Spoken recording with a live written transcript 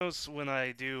notice when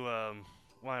I do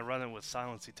when I run it with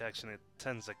silence detection, it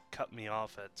tends to cut me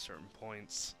off at certain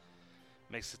points.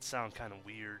 Makes it sound kind of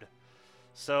weird.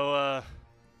 So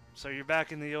so you're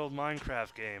back in the old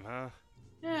Minecraft game, huh?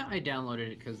 Yeah, I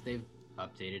downloaded it because they've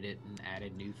updated it and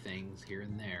added new things here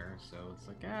and there. So it's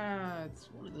like, it's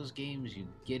one of those games you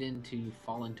get into,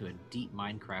 fall into a deep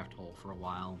Minecraft hole for a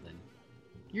while, then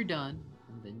you're done,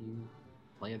 and then you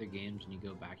play other games and you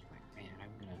go back. You're like, man,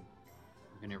 I'm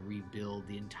gonna rebuild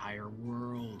the entire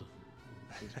world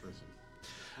with this person.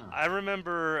 Huh. I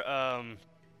remember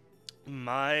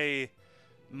my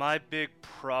my big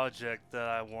project that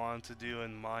I wanted to do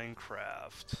in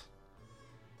Minecraft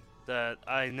that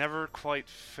I never quite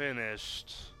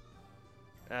finished,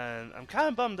 and I'm kind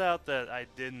of bummed out that I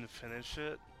didn't finish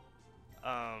it.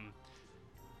 Um,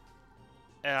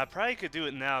 and I probably could do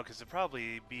it now because it'd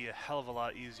probably be a hell of a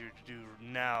lot easier to do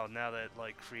now. Now that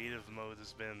like creative mode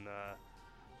has been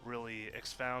really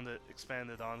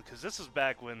expanded on. Because this was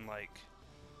back when like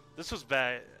this was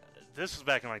back this was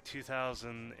back in like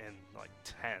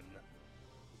 2010.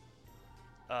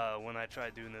 When I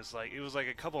tried doing this, like it was like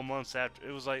a couple months after.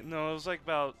 It was like no, it was like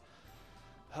about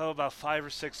 5 or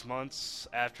 6 months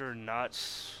after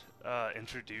Notch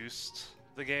introduced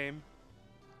the game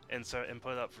and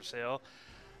put it up for sale.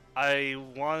 I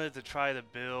wanted to try to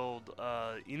build,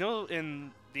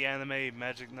 in the anime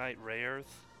Magic Knight Rayearth,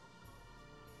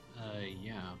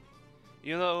 Yeah.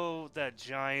 you know that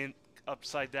giant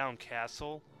upside down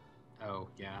castle. Oh,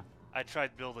 yeah. I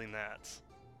tried building that,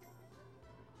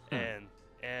 Huh.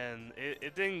 and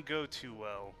it didn't go too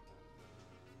well.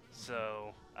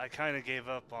 So I kind of gave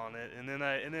up on it, and then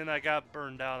I got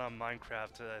burned out on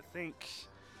Minecraft. I think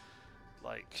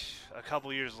like a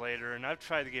couple years later, and I've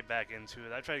tried to get back into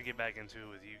it. I tried to get back into it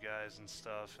with you guys and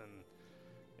stuff,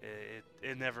 and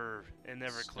it never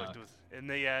clicked Stuck. with, and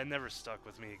it never stuck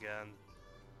with me again,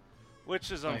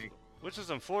 which is Like, which is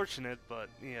unfortunate, but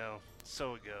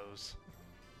so it goes.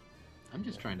 I'm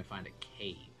just trying to find a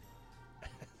cave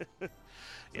so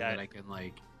Yeah, that I can,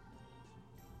 like,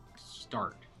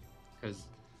 start. Because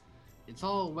it's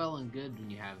all well and good when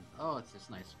you have, oh, it's this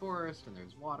nice forest and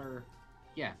there's water.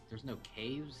 Yeah, there's no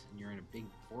caves and you're in a big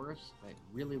forest. That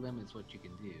really limits what you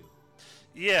can do.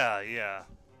 yeah.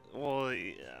 Well,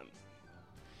 yeah,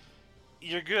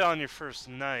 you're good on your first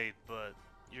night, but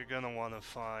you're gonna want to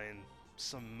find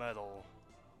some metal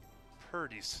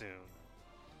pretty soon.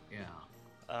 Yeah,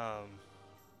 Um,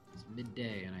 it's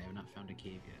midday and I have not found a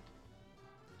cave yet.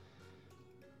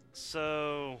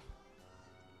 so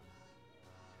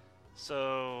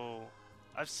So,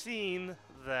 I've seen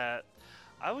that.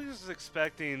 I was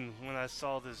expecting when I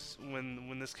saw this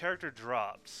when this character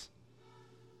drops.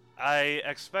 I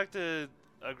expected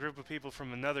a group of people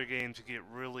from another game to get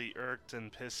really irked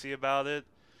and pissy about it,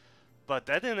 but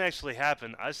that didn't actually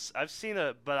happen. I've seen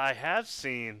but I have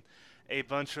seen a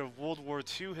bunch of World War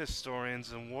II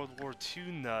historians and World War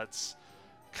II nuts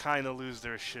kind of lose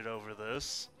their shit over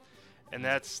this, and Mm.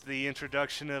 that's the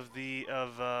introduction of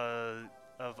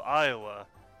Iowa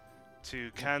to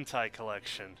Yep. Kantai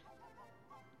Collection.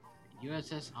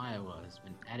 USS Iowa has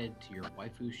been added to your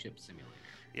waifu ship simulator.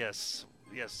 Yes.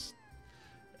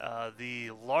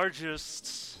 The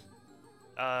largest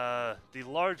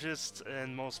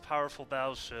and most powerful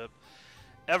battleship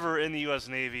ever in the U.S.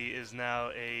 Navy is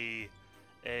now a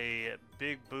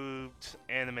big boobed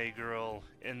anime girl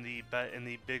in the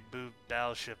big boobed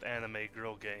battleship anime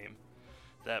girl game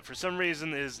that for some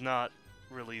reason is not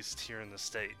released here in the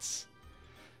States,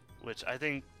 which I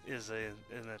think is an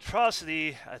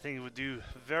atrocity. I think it would do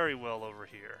very well over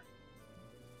here.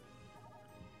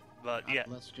 But God yeah,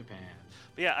 bless Japan.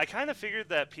 I kind of figured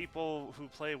that people who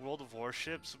play World of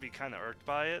Warships would be kind of irked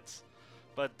by it,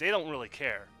 but they don't really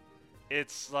care.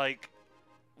 It's like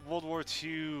World War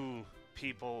II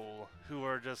people who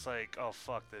are just like, oh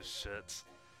fuck this shit.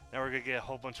 Now we're gonna get a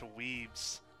whole bunch of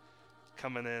weebs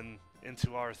coming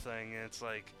into our thing, and it's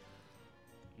like,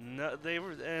 no, they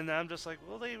were, and I'm just like,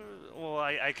 well,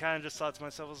 I kind of just thought to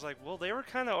myself, I was like, well, they were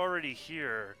kind of already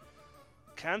here.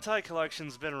 Kantai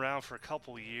Collection's been around for a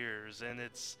couple years, and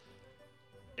it's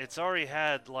already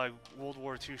had like World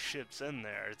War II ships in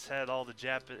there. It's had all the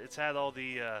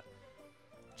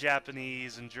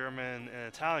Japanese and German and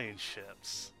Italian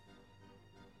ships.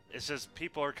 It's just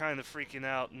people are kind of freaking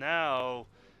out now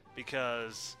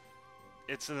because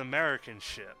it's an American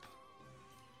ship.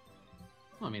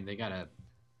 Well, I mean, they gotta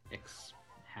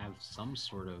have some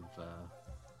sort of.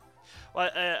 Well,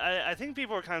 I think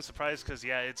people are kind of surprised because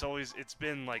it's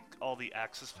been like all the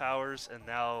Axis powers, and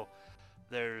now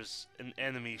there's an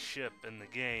enemy ship in the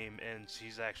game, and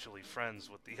she's actually friends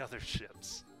with the other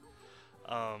ships.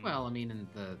 Well, I mean, in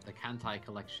the Kantai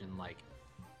collection, like,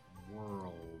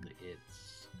 world,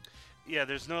 it's... Yeah,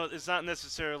 it's not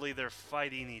necessarily they're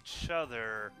fighting each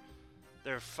other.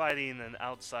 They're fighting an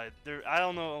outside. I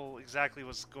don't know exactly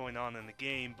what's going on in the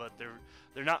game, but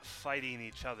they're not fighting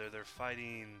each other. They're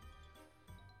fighting.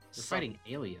 They're fighting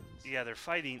aliens. Yeah, they're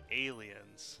fighting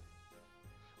aliens.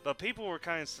 But people were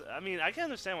kind of. I mean, I can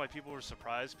understand why people were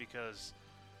surprised because,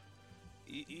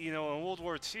 in World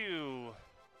War II,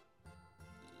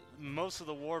 most of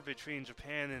the war between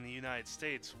Japan and the United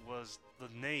States was the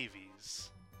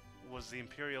navies, was the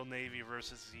Imperial Navy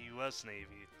versus the U.S.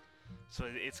 Navy. So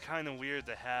it's kind of weird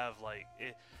to have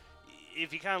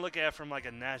if you kind of look at it from like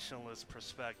a nationalist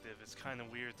perspective, it's kind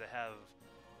of weird to have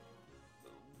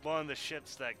one of the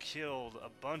ships that killed a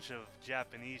bunch of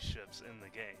Japanese ships in the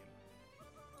game.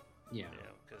 Yeah.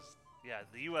 Because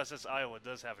the USS Iowa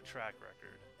does have a track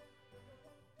record.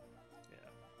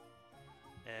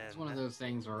 Yeah. And it's one of those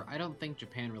things where I don't think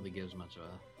Japan really gives much of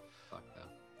a fuck, though.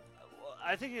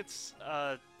 I think it's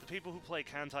the people who play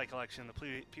Kantai Collection, the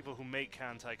people who make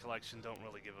Kantai Collection don't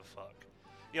really give a fuck.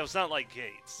 It's not like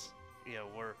Gates,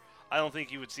 where I don't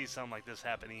think you would see something like this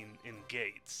happening in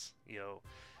Gates.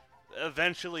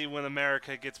 Eventually when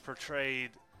America gets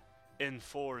portrayed in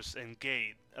Force and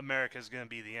Gate, America's going to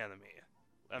be the enemy.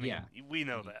 I mean, we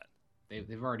know that.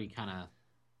 They've already kind of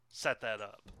set that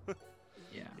up.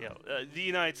 Yeah. The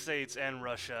United States and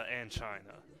Russia and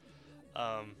China.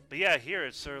 But yeah, here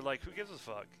it's sort of like, who gives a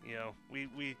fuck?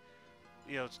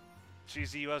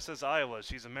 She's the USS Iowa.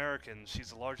 She's American.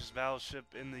 She's the largest battleship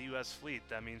in the U.S. fleet.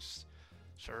 That means,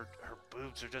 sure, her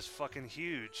boobs are just fucking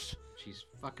huge. She's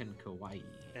fucking kawaii.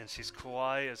 And she's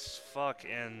kawaii as fuck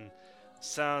and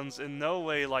sounds in no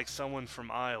way like someone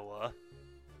from Iowa.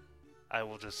 I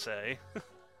will just say.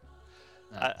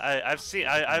 I've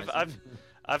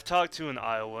talked to an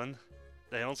Iowan.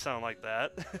 They don't sound like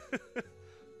that.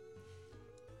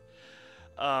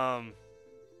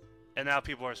 And now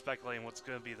people are speculating what's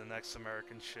going to be the next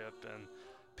American ship, and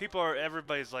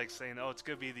everybody's like saying, oh, it's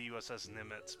going to be the USS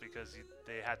Nimitz because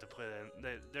they had to put in,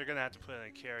 they're going to have to put in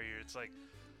a carrier. It's like,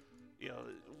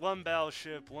 one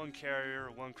battleship, one carrier,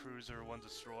 one cruiser, one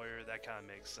destroyer. That kind of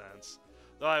makes sense.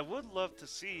 Though I would love to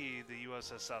see the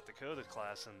USS South Dakota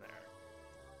class in there.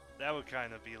 That would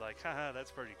kind of be like, haha,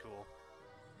 that's pretty cool.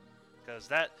 Because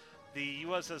the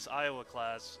USS Iowa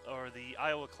class, or the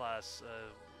Iowa class,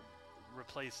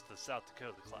 replaced the South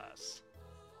Dakota class.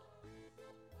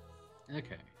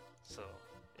 Okay. So,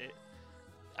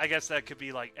 I guess that could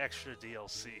be like extra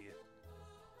DLC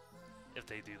if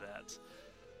they do that.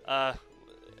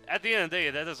 At the end of the day,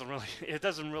 it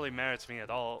doesn't really matter to me at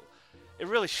all. It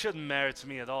really shouldn't matter to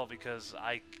me at all because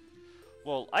I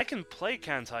can play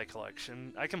Kantai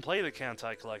Collection. I can play the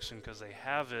Kantai Collection because they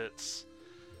have it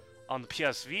on the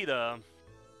PS Vita.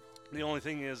 The only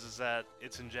thing is that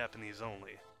it's in Japanese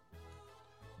only.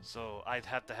 So I'd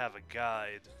have to have a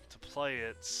guide to play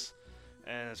it,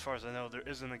 and as far as I know, there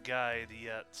isn't a guide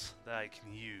yet that I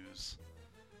can use.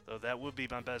 Though that would be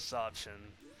my best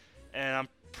option, and I'm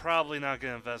probably not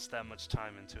gonna invest that much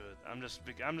time into it. I'm just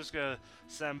gonna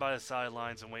stand by the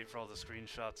sidelines and wait for all the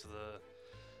screenshots of the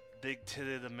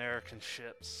big-titted American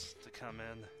ships to come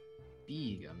in.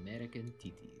 Big American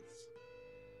titties.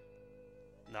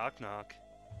 Knock knock.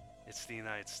 It's the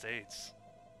United States.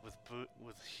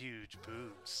 With huge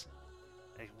boobs.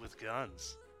 And with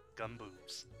guns. Gun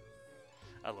boobs.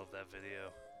 I love that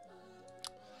video.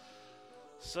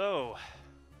 So,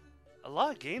 a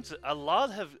lot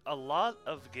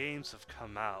of games have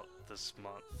come out this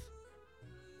month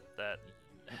that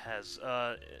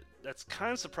that's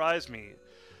kind of surprised me.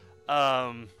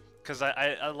 Cuz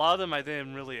a lot of them I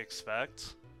didn't really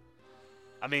expect.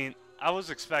 I mean, I was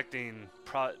expecting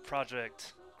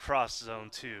Project Cross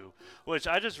Zone 2, which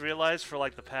I just realized for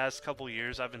like the past couple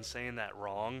years I've been saying that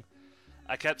wrong.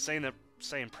 I kept saying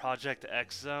Project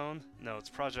X Zone. No, it's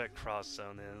Project Cross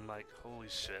Zone, and I'm like, holy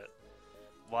shit,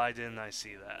 why didn't I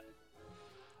see that?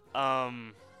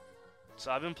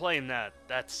 So I've been playing that.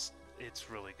 It's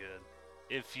really good.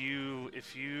 If you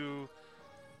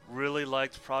really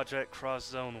liked Project Cross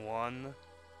Zone 1,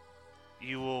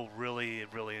 you will really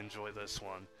enjoy this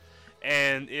one.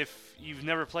 And if you've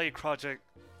never played Project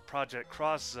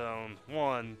Cross Zone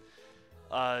 1,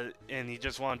 and you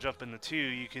just want to jump into 2,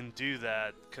 you can do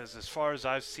that, because as far as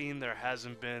I've seen, there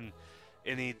hasn't been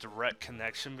any direct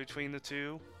connection between the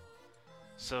two.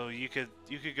 So you could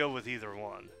go with either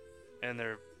one, and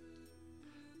they're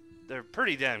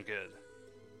pretty damn good.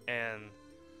 And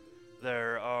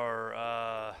there are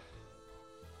I'm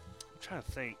trying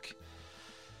to think.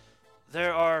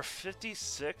 There are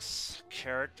 56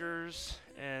 characters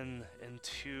in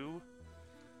 2.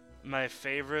 My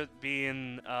favorite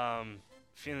being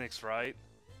Phoenix Wright,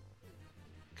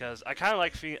 because I kind of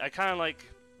like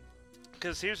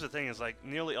because here's the thing: is like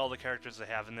nearly all the characters they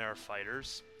have in there are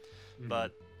fighters,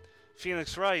 but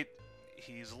Phoenix Wright,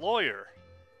 he's a lawyer.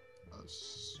 A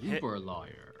super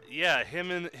lawyer. Yeah,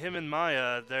 him and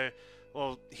Maya,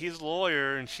 he's a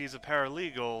lawyer and she's a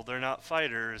paralegal. They're not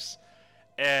fighters,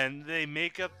 and they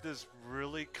make up this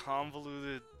really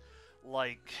convoluted,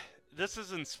 like, this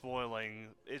isn't spoiling.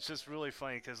 It's just really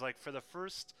funny because, like, for the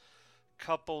first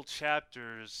couple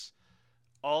chapters,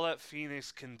 all that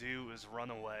Phoenix can do is run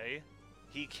away.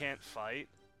 He can't fight.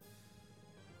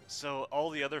 So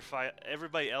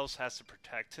everybody else has to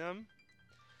protect him.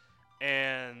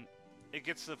 And it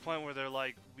gets to the point where they're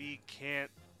like, we can't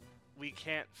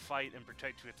fight and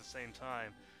protect you at the same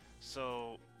time.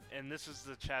 So, and this is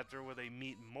the chapter where they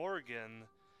meet Morgan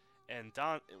and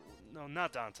not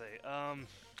Dante.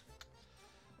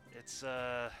 It's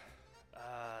the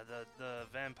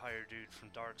vampire dude from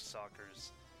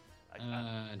Darkstalkers.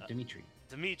 Dimitri.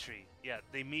 Dimitri. Yeah,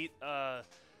 they meet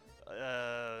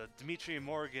Dimitri and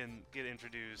Morgan get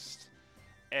introduced,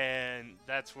 and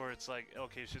that's where it's like,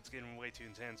 okay, shit's getting way too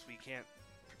intense. We can't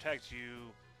protect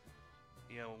you.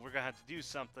 You know, we're gonna have to do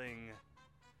something.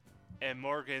 And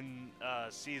Morgan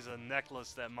sees a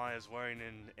necklace that Maya's wearing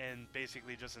and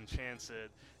basically just enchants it.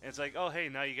 And it's like, oh, hey,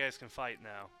 now you guys can fight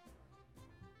now.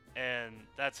 And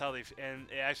that's how and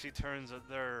it actually turns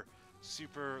their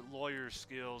super lawyer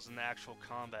skills into actual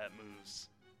combat moves.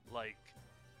 Like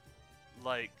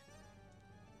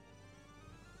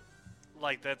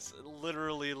that's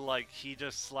literally like he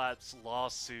just slaps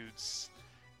lawsuits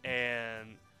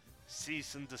and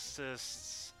cease and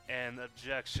desists and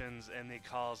objections, and they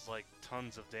cause like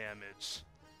tons of damage.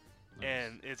 Nice.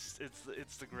 And it's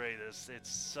the greatest. It's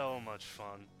so much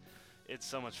fun. It's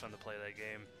so much fun to play that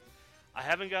game. I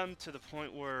haven't gotten to the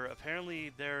point where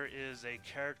apparently there is a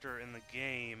character in the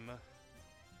game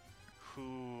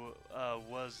who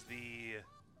was the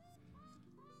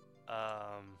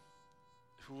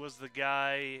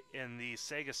guy in the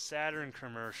Sega Saturn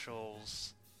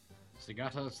commercials.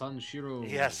 Sagata Sanshiro.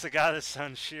 Yeah, Sagata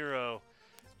Sanshiro.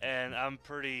 And I'm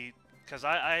pretty... Because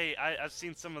I've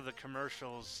seen some of the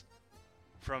commercials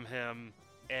from him,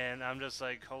 and I'm just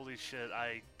like, holy shit,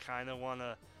 I kind of want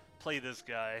to play this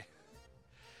guy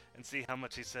and see how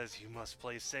much he says, you must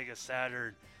play Sega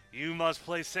Saturn. You must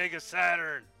play Sega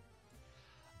Saturn!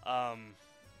 Yeah,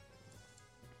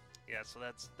 so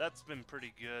that's been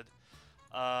pretty good.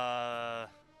 What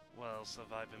else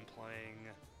have I been playing?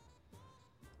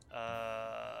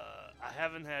 I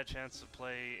haven't had a chance to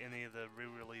play any of the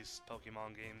re-released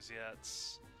Pokemon games yet.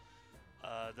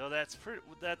 Though that's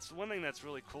one thing that's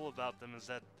really cool about them is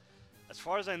that, as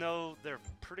far as I know, they're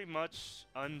pretty much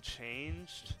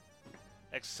unchanged,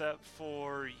 except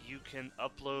for you can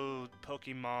upload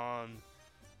Pokemon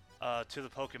to the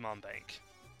Pokemon Bank.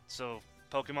 So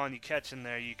Pokemon you catch in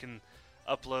there, you can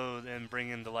upload and bring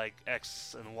into like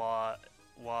X and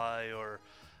Y or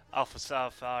Alpha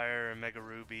Sapphire and Mega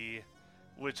Ruby,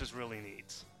 which is really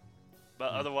neat.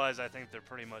 But otherwise, I think they're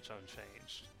pretty much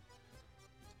unchanged.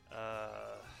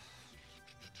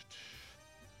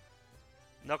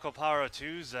 Knuckle Power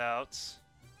 2's out.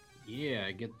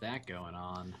 Yeah, get that going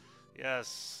on.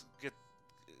 Yes, get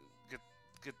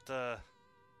to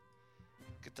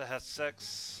have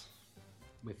sex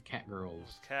with cat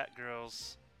girls.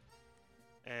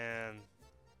 And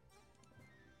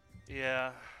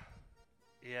yeah,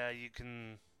 you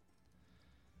can.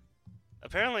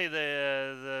 Apparently,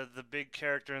 the big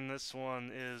character in this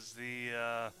one is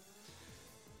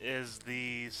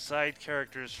the side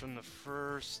characters from the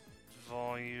first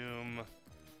volume.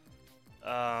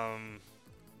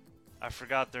 I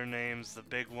forgot their names. The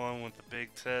big one with the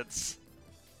big tits.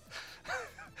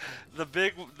 the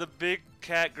big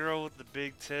cat girl with the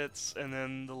big tits, and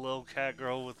then the little cat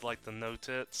girl with like the no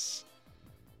tits.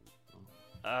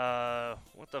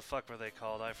 What the fuck were they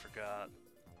called? I forgot.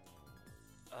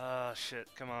 Shit,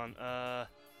 come on.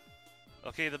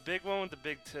 Okay, the big one with the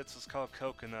big tits was called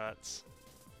Coconuts.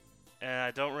 And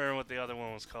I don't remember what the other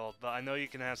one was called, but I know you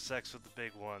can have sex with the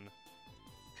big one.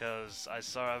 Cause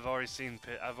I've already seen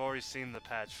the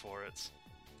patch for it.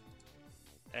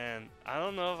 And I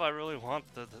don't know if I really want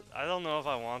I don't know if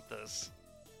I want this.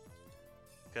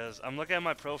 Cause I'm looking at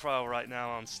my profile right now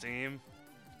on Steam.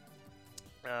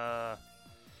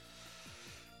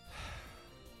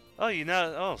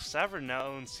 Savern now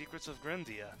owns Secrets of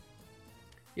Grindia.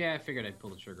 Yeah, I figured I'd pull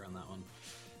the trigger on that one.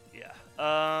 Yeah.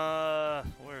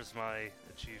 Where's my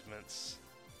achievements?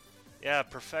 Yeah,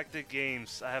 perfected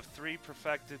games. I have 3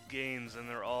 perfected games, and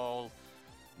they're all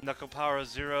Knuckle Power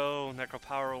Zero, Knuckle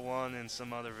Power One, and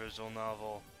some other visual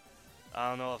novel. I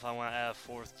don't know if I want to add a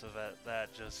fourth to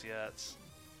that just yet.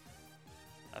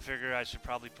 I figure I should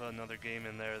probably put another game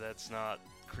in there that's not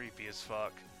creepy as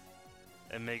fuck,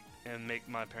 and make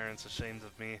my parents ashamed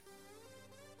of me.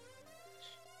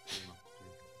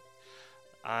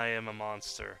 I am a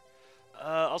monster.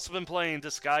 Also been playing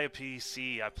Disgaea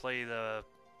PC. I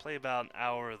play about an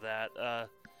hour of that,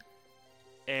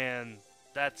 and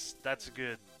that's a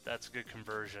good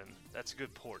conversion. That's a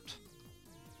good port.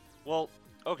 Well,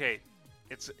 okay,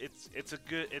 it's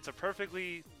a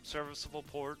perfectly serviceable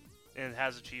port, and it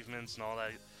has achievements and all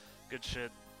that good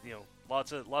shit. You know,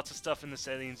 lots of stuff in the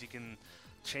settings. You can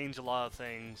change a lot of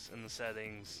things in the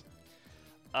settings.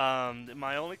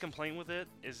 My only complaint with it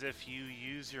is if you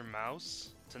use your mouse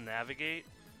to navigate,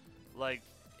 like,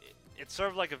 it's sort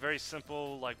of like a very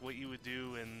simple, like what you would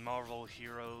do in Marvel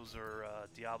Heroes or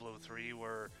Diablo 3,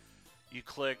 where you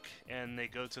click and they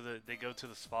go to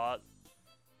the spot.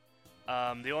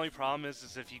 The only problem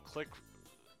is if you click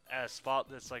at a spot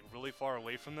that's like really far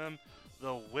away from them,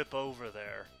 they'll whip over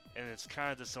there, and it's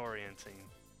kind of disorienting.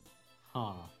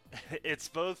 Huh. It's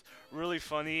both really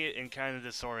funny and kind of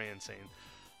disorienting.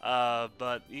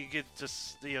 But you could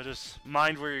just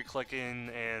mind where you're clicking,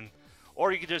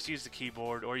 or you could just use the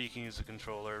keyboard, or you can use the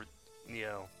controller.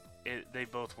 They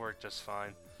both work just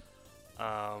fine.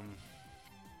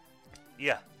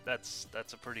 Yeah, that's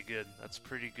a pretty good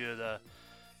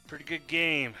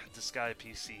game. Disgaea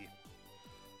PC.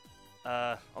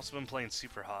 Also been playing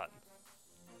Super Hot.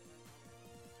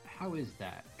 How is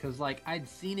that? Because like I'd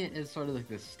seen it as sort of like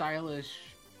this stylish.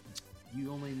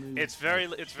 You only move. It's very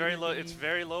low. It's very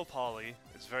low poly.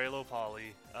 It's very low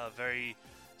poly. Very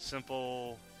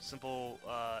simple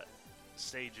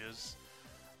stages.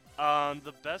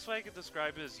 The best way I could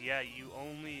describe it is,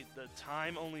 the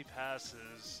time only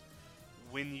passes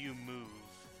when you move,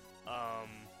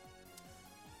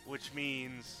 which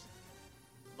means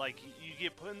like you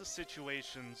get put into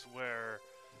situations where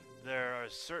there are a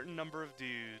certain number of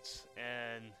dudes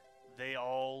and they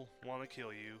all want to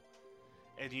kill you,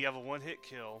 and you have a one-hit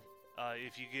kill.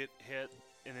 If you get hit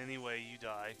in any way, you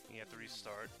die. You have to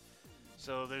restart.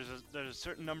 So there's a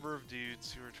certain number of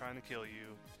dudes who are trying to kill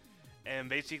you, and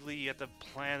basically you have to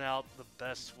plan out the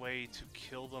best way to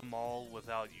kill them all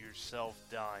without yourself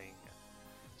dying.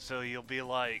 So you'll be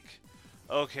like,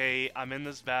 okay, I'm in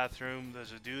this bathroom,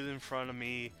 there's a dude in front of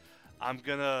me, I'm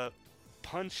gonna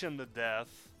punch him to death,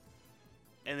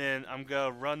 and then I'm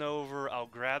gonna run over, I'll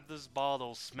grab this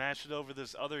bottle, smash it over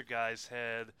this other guy's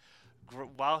head,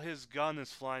 while his gun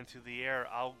is flying through the air,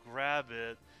 I'll grab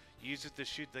it, use it to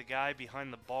shoot the guy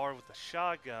behind the bar with the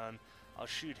shotgun, I'll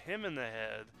shoot him in the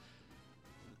head,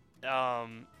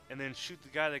 and then shoot the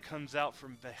guy that comes out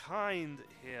from behind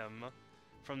him,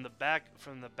 from the back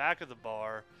of the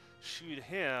bar, shoot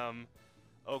him.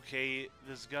 Okay,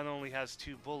 this gun only has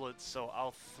 2 bullets, so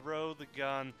I'll throw the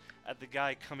gun at the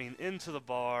guy coming into the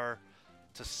bar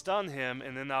to stun him,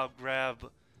 and then I'll grab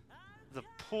the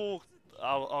pool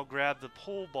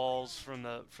balls from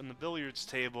the billiards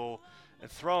table and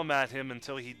throw them at him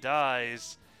until he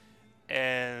dies,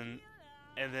 and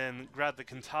then grab the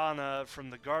katana from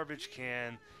the garbage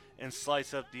can and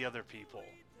slice up the other people.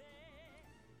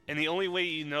 And the only way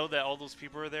you know that all those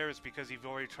people are there is because you've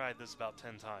already tried this about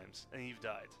 10 times and you've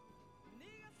died.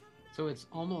 So it's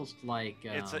almost like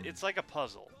it's like a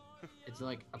puzzle. It's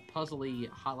like a puzzly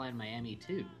Hotline Miami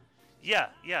 2. Yeah,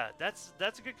 that's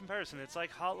a good comparison. It's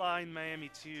like Hotline Miami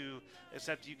 2,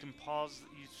 except you can pause.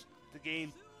 The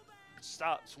game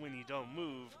stops when you don't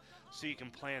move, so you can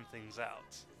plan things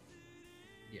out.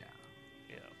 Yeah.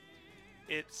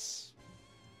 It's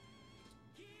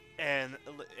and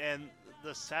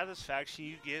the satisfaction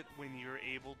you get when you're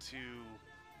able to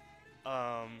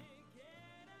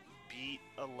beat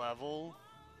a level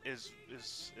is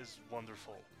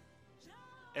wonderful.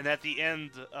 And at the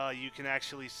end, you can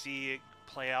actually see it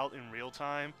play out in real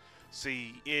time. So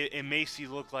it makes you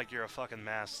look like you're a fucking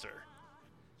master.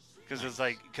 Because it's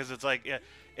like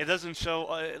it doesn't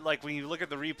show like when you look at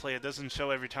the replay, it doesn't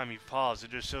show every time you pause.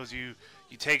 It just shows you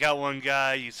take out one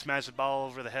guy, you smash the ball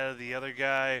over the head of the other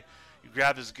guy, you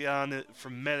grab his gun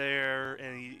from midair,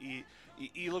 and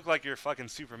you look like you're fucking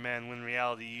Superman. When in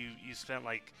reality, you spent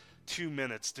like 2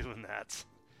 minutes doing that,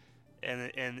 and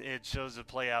it shows it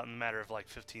play out in a matter of like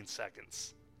 15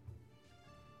 seconds.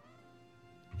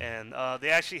 And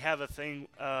they actually have a thing.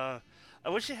 I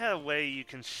wish they had a way you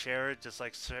can share it, just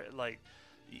like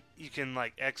you can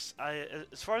like as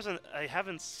far as I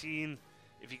haven't seen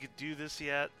if you could do this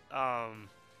yet.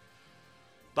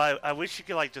 But I wish you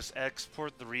could like just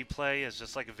export the replay as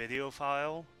just like a video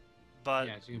file, But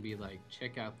Yeah, it's gonna be like,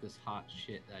 check out this hot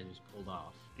shit that I just pulled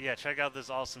off. yeah, check out this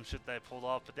awesome shit that I pulled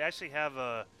off. But they actually have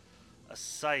a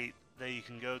site that you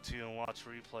can go to and watch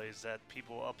replays that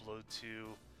people upload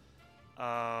to.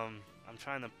 I'm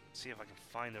trying to see if I can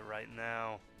find it right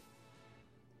now.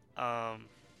 Um,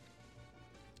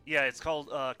 yeah, it's called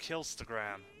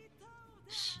Killstagram.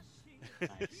 Nice.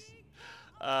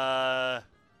 Yeah,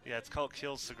 it's called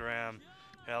Killstagram.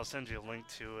 Yeah, I'll send you a link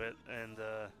to it, and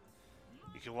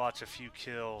you can watch a few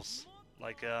kills.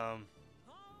 Like, yeah,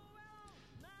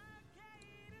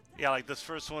 like this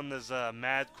first one is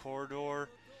Mad Corridor.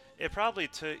 It probably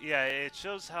took, yeah, it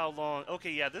shows how long.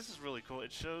 Okay, yeah, this is really cool.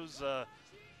 It shows,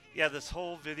 yeah, this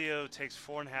whole video takes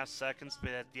 4.5 seconds,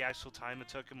 but the actual time it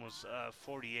took him was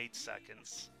 48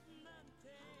 seconds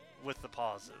with the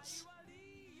pauses.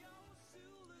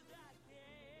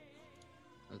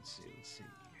 Let's see.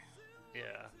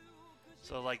 Yeah.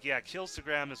 So, like, yeah,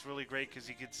 Killstagram is really great because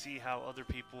you can see how other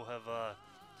people have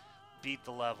beat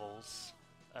the levels,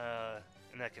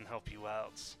 and that can help you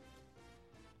out.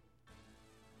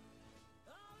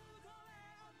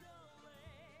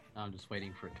 I'm just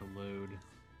waiting for it to load.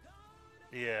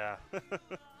 Yeah.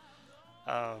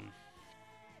 But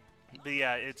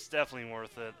yeah, it's definitely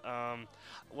worth it.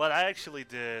 What I actually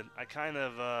did, I kind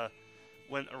of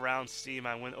went around Steam.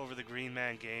 I went over to Green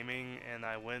Man Gaming, and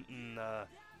I went and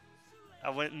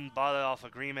bought it off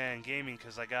of Green Man Gaming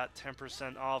because I got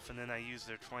 10% off, and then I used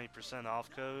their 20% off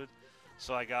code,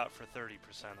 so I got for 30%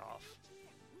 off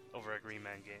over at Green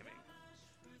Man Gaming.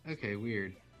 Okay,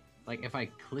 weird. Like if I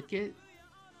click it,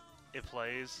 It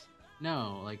plays.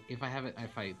 no. Like if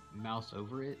I mouse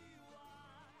over it,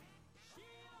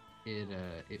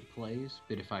 it plays.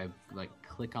 But if I like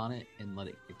click on it and let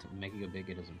it to make it go big,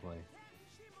 it doesn't play.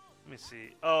 Let me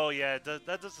see. Oh yeah,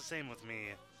 that does the same with me.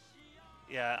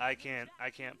 Yeah, I can't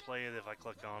play it if I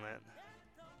click on it.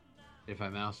 If I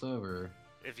mouse over,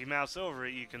 If you mouse over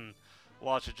it, you can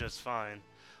watch it just fine.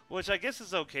 Which I guess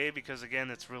is okay because again,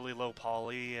 it's really low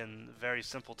poly and very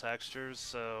simple textures,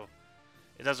 so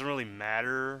it doesn't really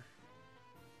matter.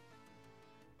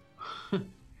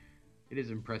 it is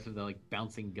impressive though, like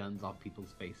bouncing guns off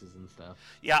people's faces and stuff.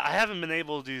 Yeah, I haven't been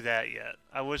able to do that yet.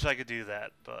 I wish I could do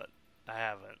that, but I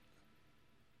haven't.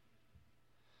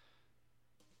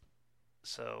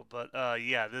 So, but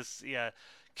yeah,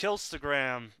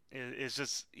 Killstagram is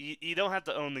just you don't have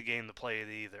to own the game to play it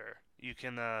either. You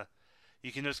can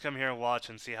just come here and watch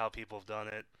and see how people have done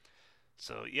it.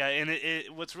 So yeah, and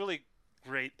what's really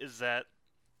great is that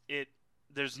it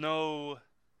there's no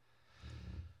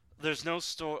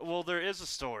story. Well, there is a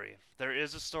story. There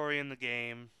is a story in the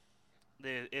game.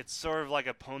 It's sort of like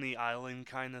a Pony Island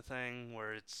kind of thing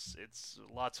where it's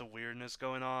lots of weirdness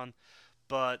going on.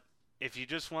 But if you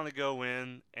just want to go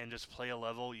in and just play a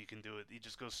level, you can do it. You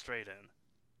just go straight in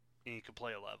and you can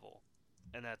play a level,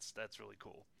 and that's really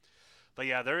cool. But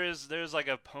yeah, there's like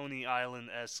a Pony Island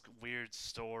esque weird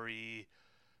story,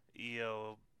 you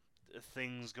know,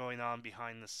 things going on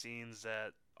behind the scenes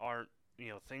that aren't,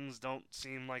 things don't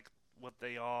seem like what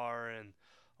they are and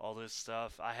all this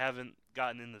stuff. I haven't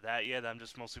gotten into that yet. I'm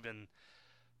just mostly been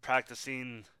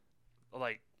practicing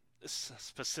like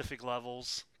specific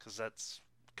levels because that's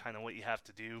kind of what you have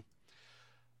to do.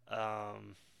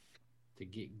 To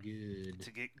get good.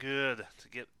 To get good, to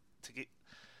get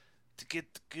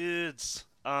the goods.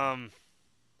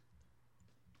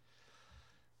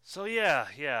 So yeah.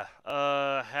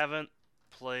 Haven't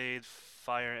played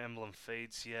Fire Emblem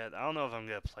Fates yet. I don't know if I'm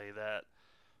gonna play that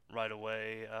right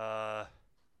away.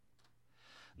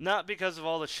 Not because of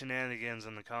all the shenanigans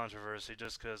and the controversy,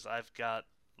 just because I've got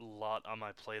a lot on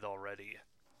my plate already.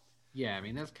 Yeah, I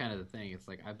mean that's kind of the thing. It's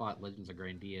like I bought Legends of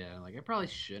Grandia, and like I probably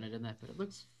shouldn't have done that, but it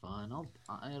looks fun.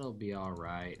 It'll be all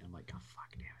right. I'm like, oh fuck,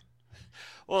 damn it.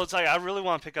 Well, it's like I really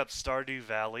want to pick up Stardew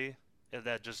Valley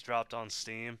that just dropped on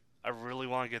Steam. I really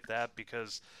want to get that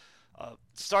because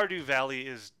Stardew Valley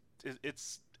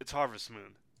it's Harvest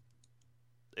Moon.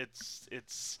 It's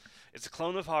a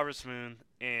clone of Harvest Moon,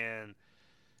 and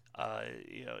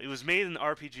it was made in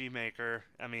RPG Maker.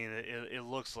 I mean, it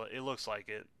looks like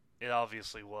it. It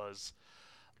obviously was.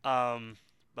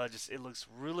 But just it looks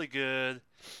really good.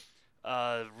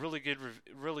 Really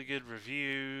good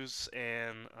reviews,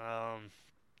 and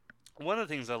one of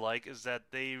the things I like is that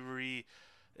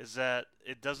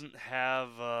it doesn't have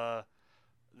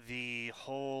the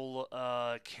whole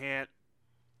can't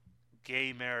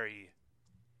gay marry.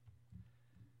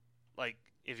 Like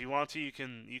if you want to, you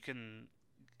can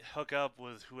hook up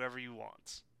with whoever you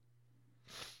want.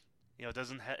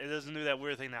 it doesn't do that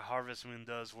weird thing that Harvest Moon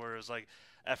does, where it's like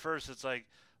at first it's like,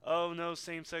 oh no,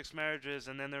 same-sex marriages,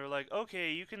 and then they're like,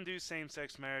 okay, you can do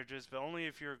same-sex marriages, but only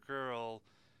if you're a girl.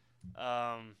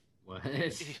 Um, What?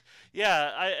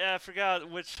 yeah, I forgot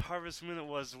which Harvest Moon it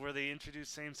was where they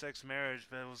introduced same-sex marriage,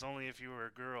 but it was only if you were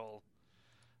a girl.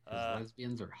 Because Uh,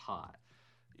 lesbians are hot.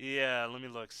 yeah, let me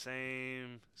look.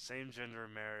 Same gender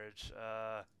marriage.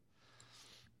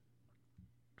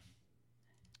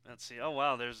 Let's see. Oh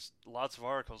wow, there's lots of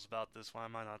articles about this. Why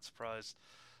am I not surprised?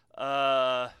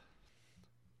 Uh,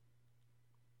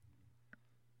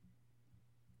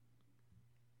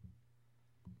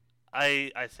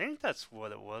 I think that's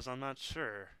what it was. I'm not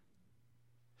sure.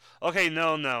 Okay,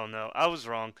 no. I was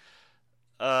wrong.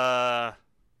 Uh,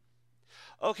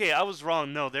 okay, I was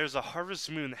wrong. No, there's a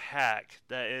Harvest Moon hack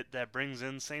that brings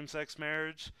in same-sex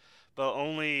marriage, but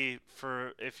only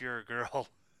for if you're a girl.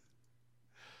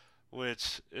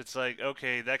 Which it's like,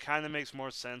 okay, that kind of makes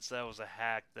more sense. That was a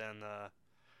hack than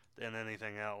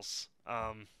anything else.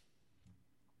 But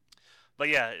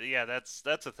yeah, that's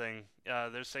a thing.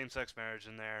 There's same-sex marriage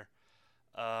in there.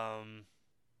 Um,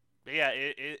 but yeah,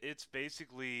 it's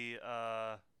basically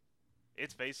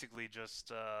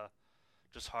just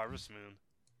Harvest Moon,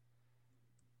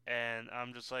 and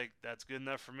I'm just like, that's good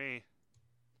enough for me.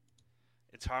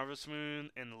 It's Harvest Moon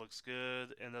and it looks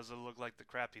good and doesn't look like the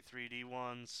crappy 3D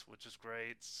ones, which is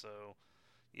great. So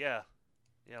yeah,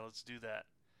 let's do that.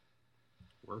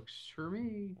 Works for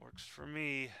me. Works for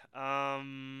me.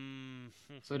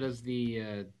 So does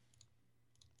the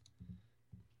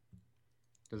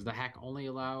hack only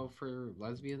allow for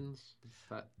lesbians? Is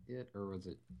that it, or was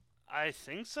it? I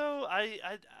think so.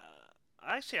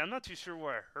 Actually, I'm not too sure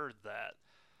where I heard that.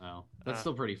 Oh, that's Uh,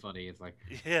 still pretty funny. It's like,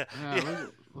 yeah, yeah, yeah,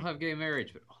 we'll have gay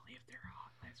marriage, but only if they're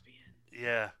hot lesbians.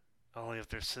 yeah. Only if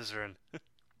they're scissoring.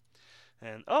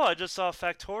 And oh, I just saw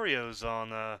Factorios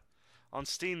on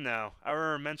Steam now. I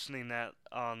remember mentioning that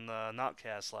on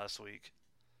Notcast last week.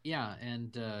 Yeah,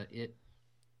 and uh, it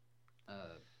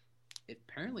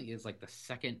apparently is like the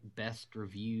second best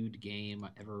reviewed game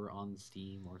ever on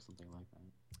Steam or something like that.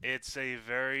 It's a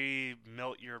very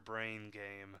melt your brain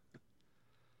game.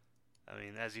 I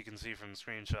mean, as you can see from the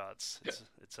screenshots,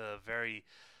 it's a very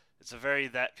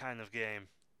that kind of game.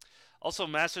 Also,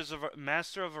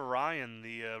 Master of Orion,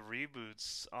 the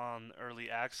reboots on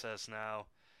early access now,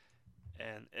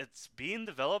 and it's being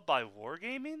developed by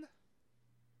Wargaming.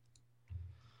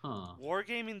 Huh.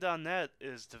 Wargaming.net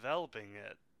is developing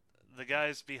it. The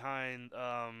guys behind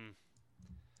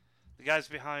the guys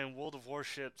behind World of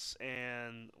Warships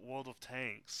and World of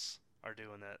Tanks are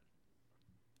doing it,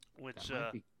 That which might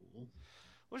uh, be cool.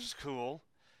 which is cool.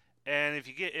 And if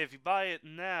you buy it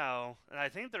now, and I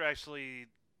think they're actually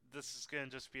this is gonna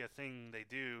just be a thing they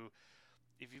do.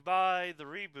 If you buy the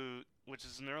reboot, which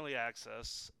is in early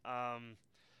access,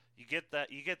 you get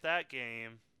that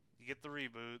game, you get the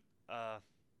reboot, uh,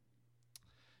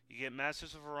 you get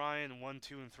Masters of Orion 1,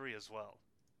 2, and 3 as well,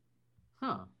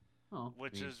 Huh. Oh, I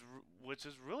which mean, is which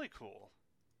is really cool.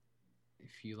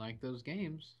 if you like those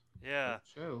games, go Yeah,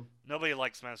 show. nobody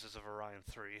likes Masters of Orion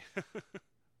 3.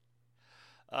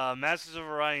 Masters of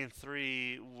Orion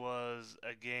 3 was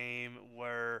a game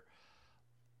where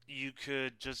you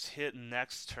could just hit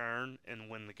next turn and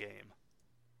win the game.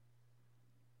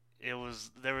 It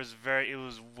was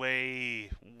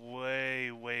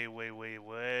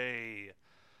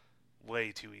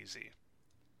way too easy.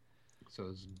 So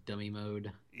it's dummy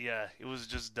mode. Yeah, it was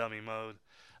just dummy mode.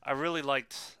 I really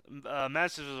liked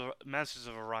Masters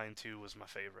of Orion 2 was my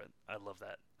favorite. I love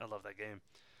that. I love that game.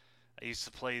 I used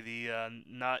to play the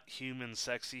not human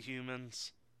sexy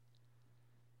humans,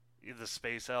 the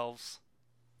space elves.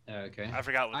 Okay. I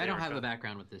forgot what I they don't were have a called.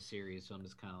 background with this series, so I'm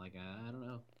just kind of like, I don't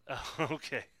know. Oh,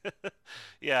 okay.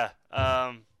 Yeah.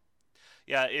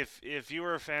 Yeah. If you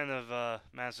were a fan of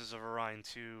Masters of Orion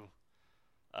 2,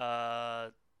 uh,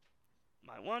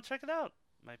 might want to check it out.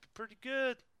 Might be pretty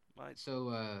good. Might.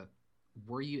 So,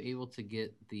 were you able to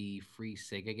get the free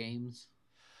Sega games?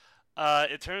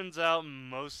 It turns out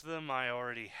most of them I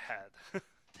already had.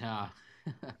 Ah.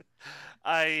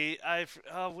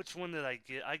 Which one did I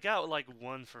get? I got like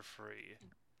one for free.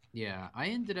 Yeah, I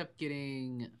ended up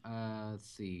getting, let's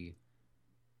see,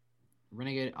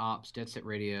 Renegade Ops, Dead Set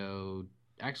Radio.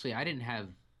 Actually, I didn't have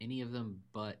any of them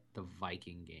but the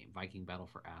Viking game, Viking Battle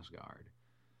for Asgard.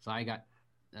 So I got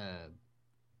uh,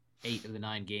 8 of the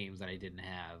 9 games that I didn't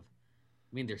have.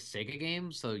 I mean, they're Sega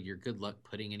games, so you're good luck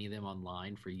putting any of them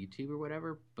online for YouTube or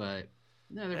whatever. But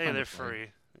no, they're Hey, fun to they're play.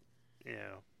 free.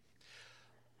 Yeah.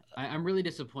 I'm really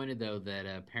disappointed though that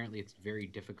apparently it's very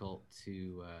difficult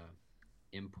to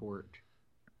import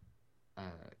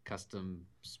custom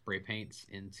spray paints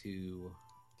into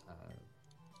uh,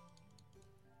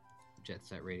 Jet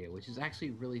Set Radio, which is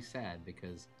actually really sad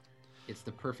because it's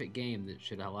the perfect game that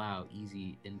should allow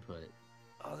easy input.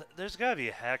 Oh, there's gotta be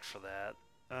a hack for that.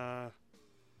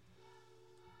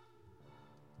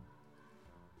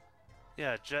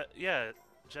 Yeah,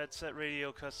 Jet Set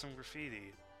Radio custom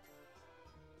graffiti.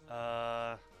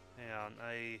 Hang on,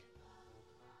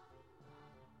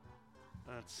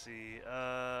 let's see.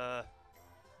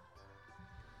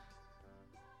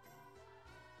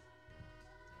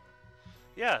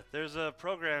 Yeah, there's a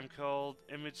program called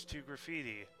Image to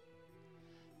Graffiti.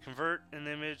 Convert an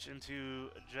image into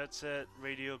a Jet Set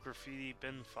Radio graffiti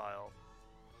bin file.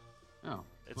 Oh,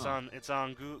 It's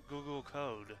on Google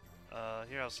Code.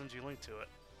 Here, I'll send you a link to it.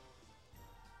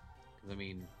 I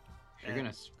mean, if you're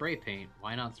gonna spray paint,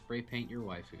 why not spray paint your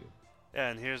waifu? Yeah,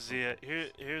 and here's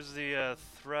the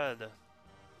thread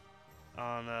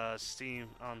on Steam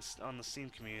on the Steam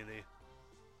community.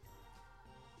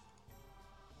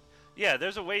 Yeah,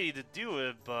 there's a way to do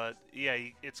it, but yeah,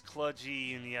 it's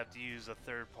kludgy, and you have to use a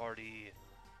third-party,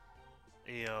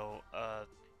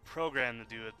 program to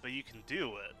do it. But you can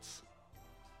do it.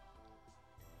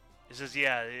 It says,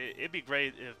 yeah, it'd be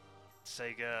great if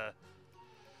Sega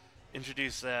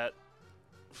introduced that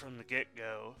from the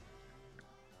get-go,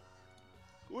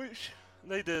 which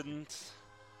they didn't.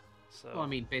 So. Well, I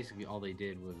mean, basically all they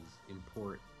did was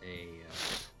import a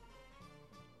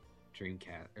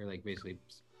Dreamcast, or like basically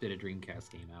did a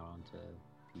Dreamcast game out onto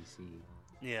PC.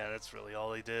 Yeah, that's really all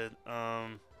they did.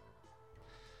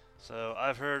 So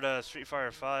I've heard Street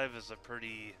Fighter V is a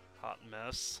pretty hot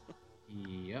mess.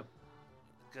 Yep.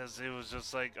 Because it was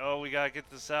just like, oh, we gotta get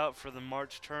this out for the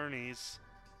March tourneys,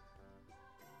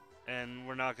 and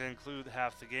we're not gonna include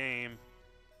half the game.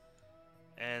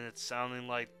 And it's sounding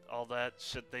like all that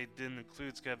shit they didn't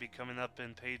include is gonna be coming up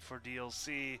in paid for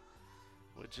DLC,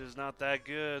 which is not that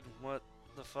good. What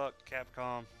the fuck,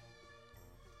 Capcom?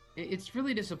 It's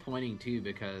really disappointing too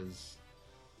because,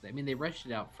 I mean, they rushed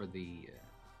it out for the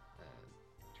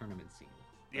tournament scene.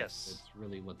 Yes, that's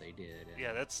really what they did.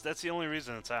 Yeah, that's the only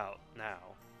reason it's out now.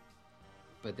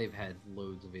 But they've had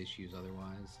loads of issues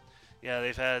otherwise. Yeah,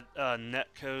 they've had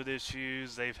netcode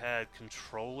issues. They've had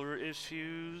controller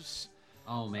issues.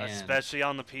 Oh man! Especially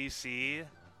on the PC.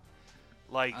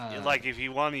 Like if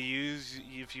you want to use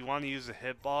a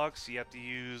hitbox, you have to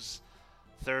use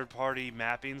third-party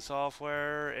mapping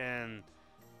software, and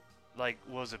like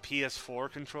was it PS4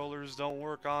 controllers don't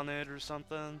work on it or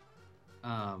something.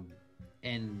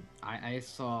 And I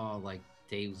saw like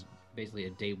Dave's basically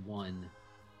a day one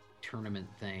tournament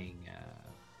thing,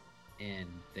 and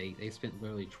they spent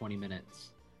literally 20 minutes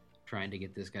trying to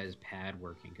get this guy's pad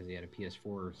working because he had a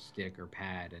PS4 stick or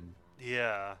pad, and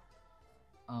yeah.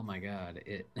 Oh my god,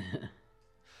 it.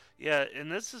 Yeah,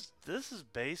 and this is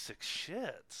basic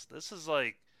shit. This is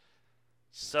like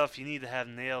stuff you need to have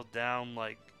nailed down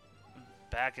like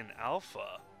back in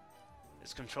alpha.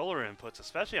 It's controller inputs,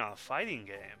 especially on a fighting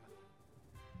game.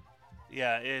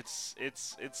 Yeah, it's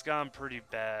gone pretty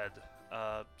bad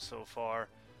so far.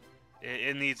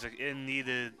 It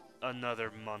needed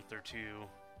another month or two.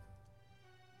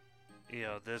 You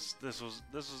know, this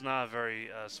was not a very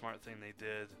smart thing they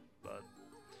did, but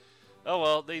oh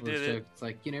well, they did it. It's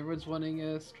like, everyone's wanting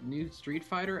a new Street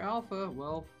Fighter Alpha.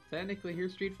 Well, technically,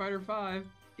 here's Street Fighter V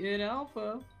in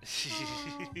Alpha.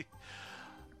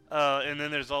 And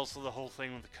then there's also the whole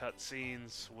thing with the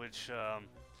cutscenes, which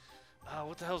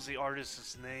what the hell's the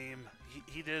artist's name?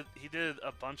 He did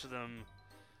a bunch of them.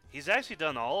 He's actually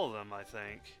done all of them, I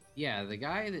think. Yeah, the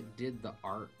guy that did the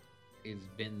art has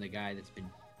been the guy that's been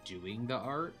doing the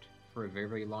art for a very,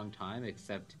 very long time,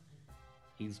 except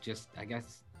he's just, I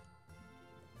guess,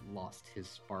 lost his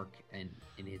spark in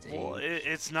his age. Well,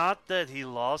 it's not that he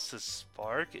lost his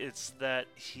spark, it's that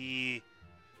he,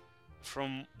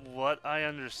 from what I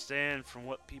understand, from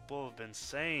what people have been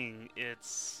saying,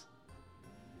 it's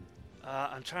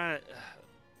I'm trying to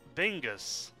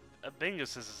Bingus.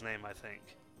 Bingus is his name, I think.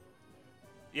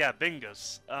 Yeah,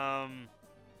 Bingus.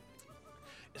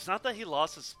 It's not that he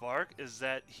lost his spark, is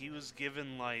that he was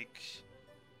given like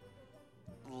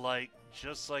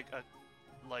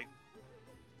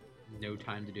no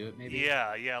time to do it, maybe.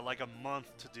 Yeah, like a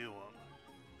month to do them.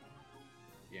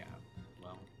 Yeah,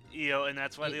 well. And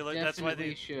that's why they look. That's why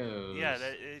they shows. Yeah,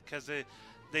 because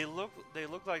they look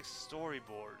like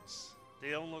storyboards. They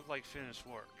don't look like finished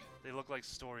work. They look like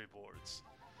storyboards.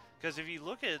 Because if you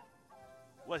look at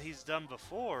what he's done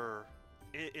before,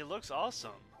 it looks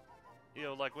awesome.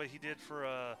 Like what he did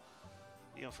for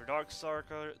for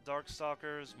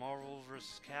Darkstalkers, Marvel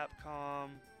vs. Capcom.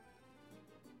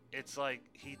 it's like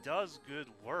he does good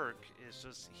work. It's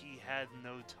just he had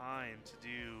no time to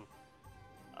do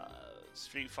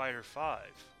Street Fighter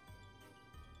Five.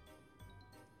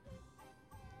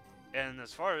 And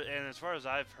as far as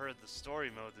I've heard, the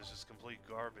story mode is just complete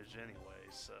garbage anyway.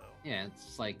 So Yeah,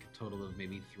 it's like a total of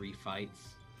maybe 3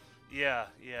 fights. yeah,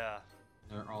 yeah,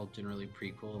 They're all generally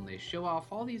prequel, and they show off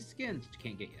all these skins that you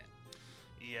can't get yet.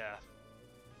 yeah,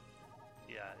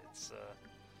 yeah.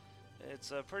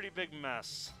 It's a pretty big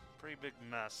mess. Pretty big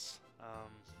mess.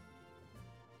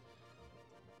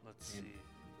 Let's And see.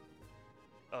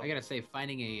 Oh, I gotta say,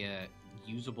 finding a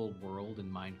usable world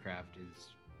in Minecraft is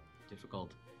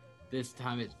difficult. This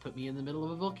time it's put me in the middle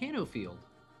of a volcano field.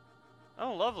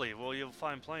 oh, lovely. Well, you'll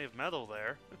find plenty of metal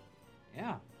there.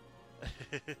 Yeah,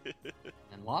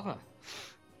 and lava.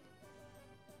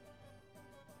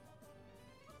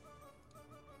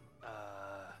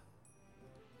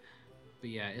 But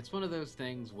yeah, it's one of those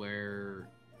things where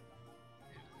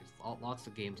there's lots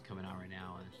of games coming out right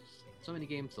now, and it's just so many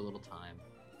games, so little time.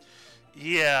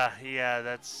 Yeah, yeah.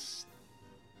 That's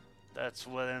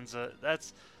what ends up.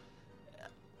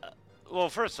 Well,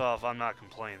 first off, I'm not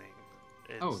complaining.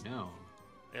 Oh no.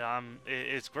 Yeah,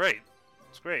 it's great.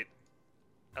 It's great.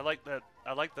 I like that.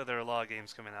 I like that there are a lot of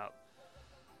games coming out.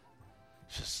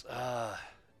 Just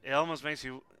it almost makes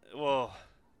you. Well,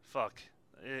 fuck.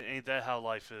 Ain't that how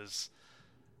life is?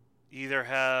 You either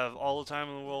have all the time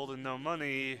in the world and no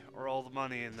money, or all the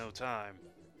money and no time.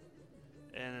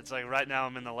 And it's like right now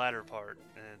I'm in the latter part,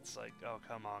 and it's like, oh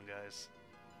come on, guys,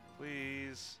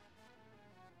 please.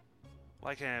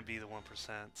 Why can't it be the 1%?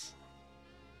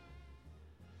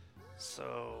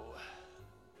 So.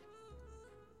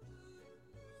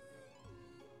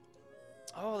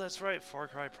 Oh, that's right. Far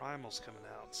Cry Primal's coming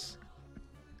out.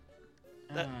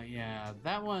 Yeah,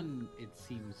 that one. It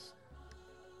seems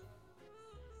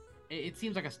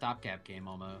like a stopgap game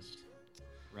almost,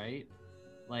 right?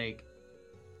 Like,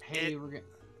 hey, we're gonna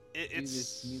do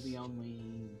this newly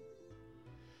only.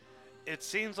 It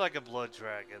seems like a blood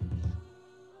dragon.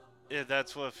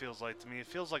 That's what it feels like to me. It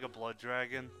feels like a blood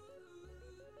dragon.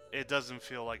 It doesn't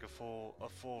feel like a full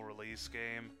release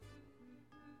game.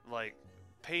 Like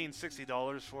paying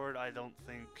 $60 for it, I don't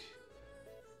think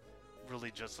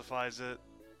really justifies it.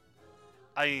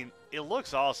 I mean, it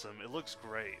looks awesome. It looks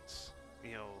great.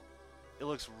 You know, it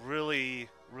looks really,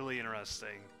 really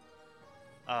interesting.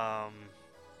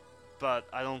 But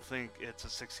I don't think it's a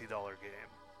 $60 game.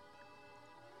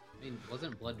 I mean,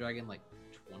 wasn't Blood Dragon like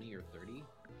 20 or 30?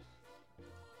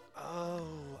 Oh,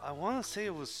 I want to say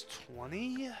it was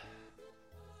 20.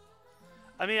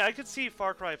 I mean, I could see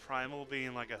Far Cry Primal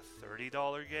being like a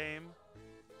 $30 game.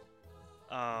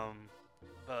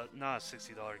 But not a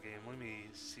 $60 game. Let me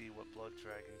see what Blood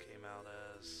Dragon came out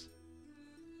as.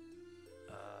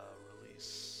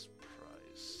 Release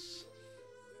price.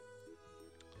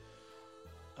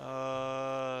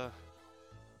 No,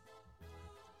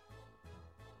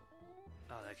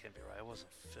 that can't be right. It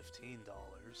wasn't $15.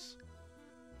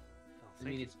 I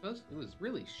mean, it was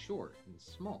really short and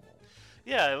small.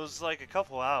 Yeah, it was like a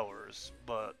couple hours,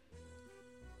 but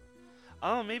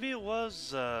oh, maybe it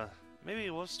was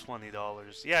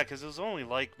 $20. Yeah, because it was only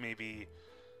like maybe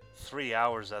 3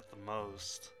 hours at the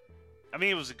most. I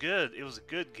mean, it was a good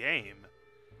game,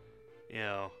 you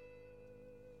know.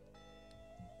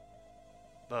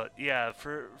 But yeah,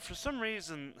 for some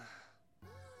reason,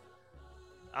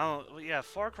 I don't. Yeah,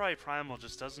 Far Cry Primal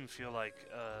just doesn't feel like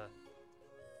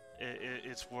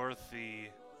it's worth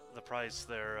the price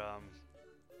they're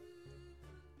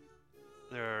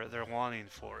wanting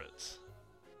for it.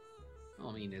 Well,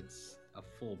 I mean, it's a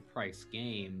full price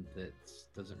game that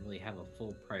doesn't really have a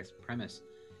full price premise.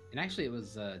 And actually, it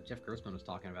was Jeff Grossman was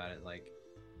talking about it. Like,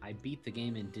 I beat the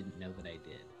game and didn't know that I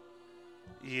did.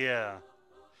 Yeah.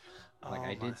 Like,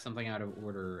 I did something out of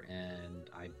order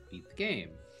and I beat the game.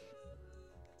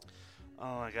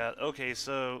 Oh my god. Okay,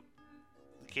 so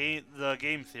the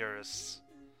game theorists,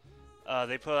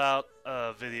 they put out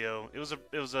a video. It was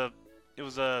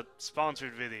a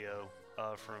sponsored video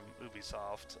from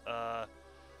Ubisoft.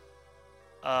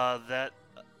 That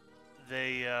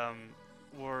they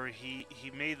where he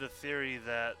made the theory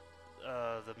that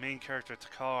the main character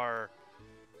Takar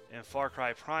in Far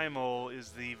Cry Primal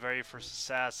is the very first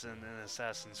assassin in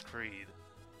Assassin's Creed.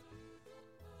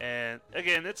 And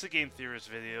again, it's a game theorist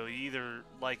video. You either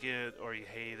like it or you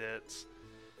hate it.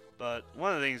 But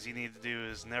one of the things you need to do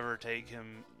is never take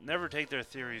their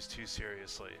theories too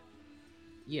seriously.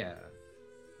 Yeah.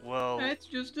 Well, that's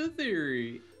just a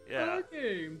theory. Yeah. A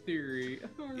game theory.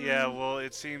 Yeah, well,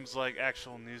 it seems like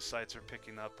actual news sites are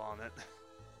picking up on it.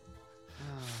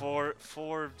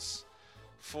 Forbes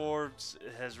Forbes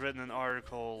has written an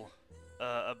article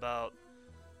about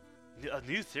a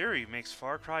new theory makes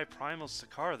Far Cry Primal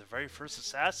Sakara the very first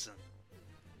assassin.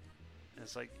 And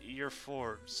it's like, you're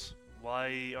Forbes.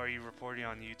 Why are you reporting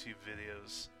on YouTube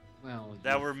videos? Well,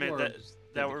 That were made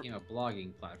that were became a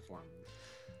blogging platform.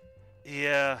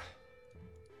 Yeah,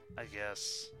 I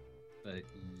guess. But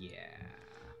yeah.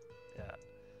 Yeah.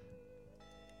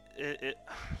 It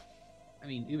I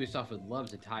mean, Ubisoft would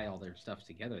love to tie all their stuff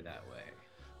together that way.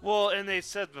 Well, and they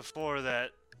said before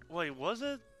that. Wait, was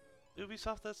it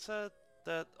Ubisoft that said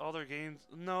that all their games?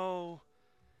 No,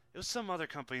 it was some other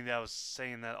company that was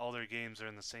saying that all their games are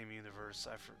in the same universe.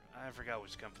 I forgot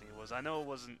which company it was. I know it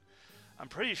wasn't. I'm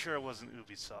pretty sure it wasn't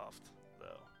Ubisoft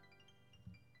though.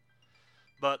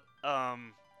 But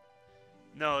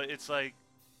no, it's like,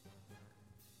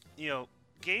 the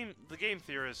Game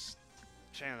Theorist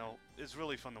channel is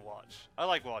really fun to watch. I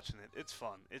like watching it. It's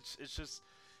fun. It's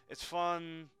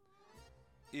fun.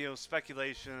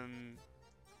 Speculation,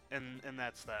 and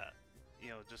that's that.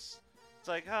 Just it's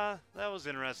like, that was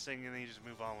interesting, and then you just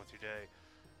move on with your day.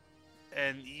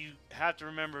 And you have to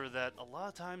remember that a lot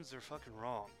of times they're fucking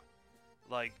wrong.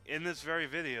 Like in this very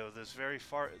video, this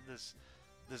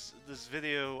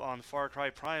video on Far Cry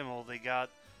Primal, they got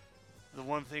the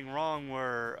one thing wrong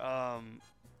where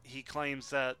he claims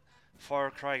that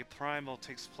Far Cry Primal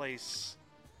takes place.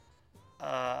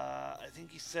 I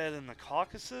think he said in the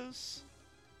Caucasus.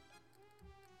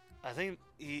 I think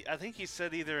he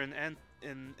said either in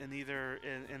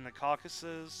the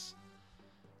Caucasus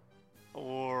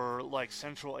or like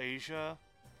Central Asia.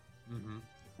 Mm-hmm.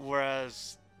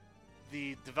 Whereas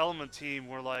the development team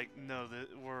were like, no,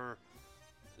 were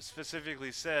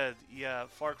specifically said, yeah,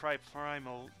 Far Cry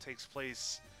Primal takes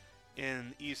place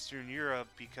in Eastern Europe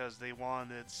because they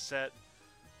wanted it set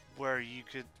where you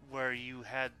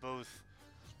had both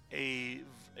a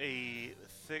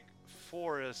thick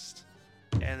forest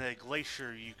and a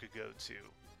glacier you could go to,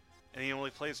 and the only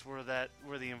place where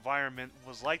the environment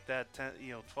was like that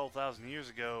 12,000 years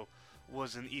ago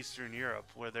was in Eastern Europe,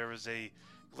 where there was a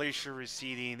glacier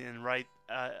receding, and right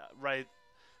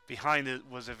behind it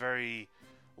was a very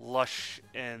lush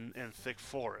and thick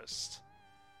forest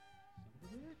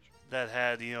that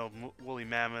had woolly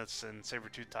mammoths and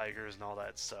saber-toothed tigers and all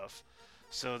that stuff.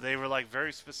 So they were like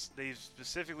they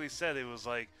specifically said it was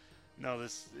like, no,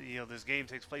 this game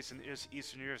takes place in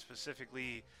Eastern Europe,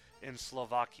 specifically in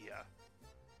Slovakia.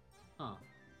 Huh.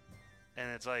 And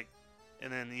it's like,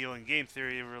 and then in game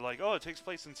theory we're like, oh, it takes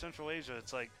place in Central Asia.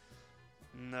 It's like,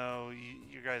 no,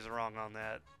 you guys are wrong on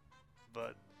that.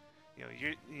 But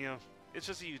it's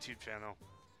just a YouTube channel.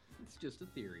 It's just a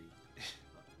theory.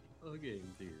 A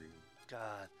game theory.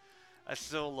 God, I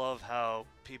still love how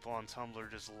people on Tumblr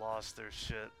just lost their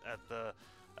shit at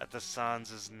the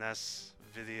Sans' Ness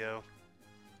video.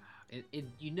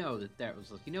 That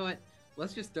was like, you know what?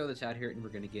 Let's just throw this out here, and we're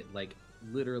gonna get like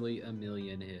literally 1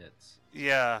 million hits.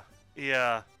 Yeah.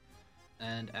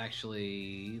 And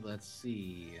actually, let's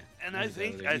see. And I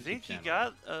think he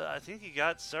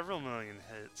got several million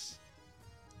hits.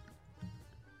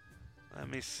 Let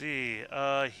me see.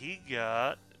 He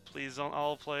got. Please don't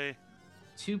all play.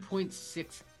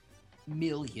 2.6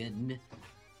 million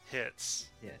hits.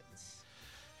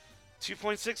 2.6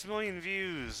 2.6 million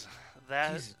views.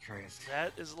 Jesus Christ.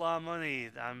 That is a lot of money.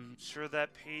 I'm sure that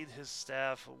paid his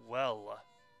staff well.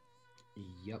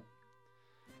 Yep.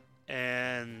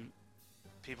 And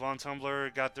people on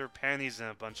Tumblr got their panties in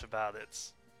a bunch about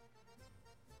it.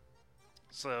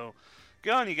 So,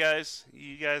 good on you guys.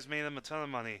 You guys made them a ton of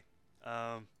money.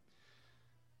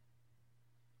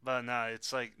 But nah,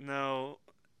 it's like, no.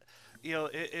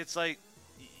 It's like,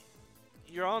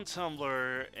 you're on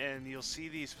Tumblr and you'll see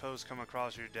these posts come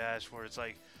across your dash where it's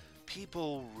like,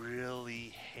 people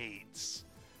really hate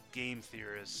Game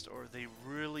Theorist, or they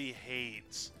really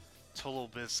hate Total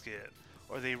Biscuit,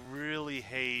 or they really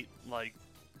hate like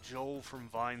Joel from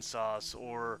Vinesauce,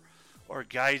 or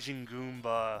Gaijin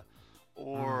Goomba,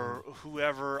 or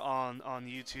whoever on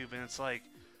YouTube, and it's like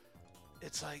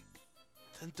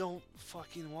then don't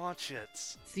fucking watch it.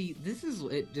 See,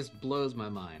 it just blows my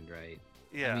mind, right?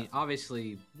 Yeah. I mean,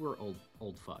 obviously we're old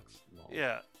fucks. Lol.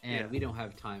 Yeah. And we don't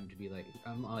have time to be like,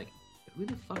 I'm like, who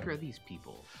the fuck are these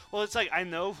people? Well, it's like, I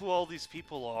know who all these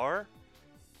people are,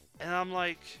 and I'm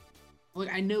like,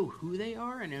 I know who they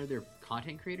are. I know they're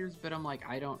content creators, but I'm like,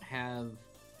 I don't have.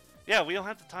 Yeah, we don't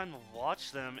have the time to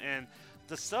watch them, and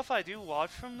the stuff I do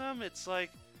watch from them, it's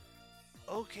like,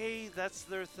 okay, that's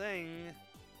their thing.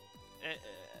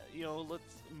 Let's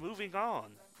moving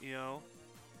on.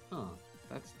 Huh?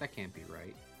 That can't be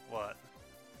right. What?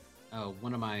 Oh,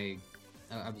 one of my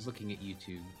I was looking at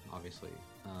YouTube, obviously,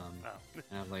 Oh.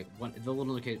 and I was like, the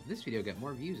little indicator, this video got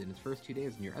more views in its first 2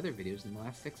 days than your other videos in the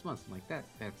last 6 months. I'm like,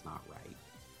 that's not right.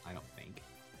 I don't think.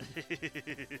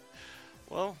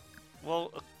 well,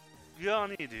 good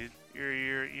on you, dude.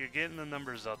 You're getting the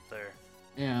numbers up there.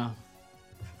 Yeah,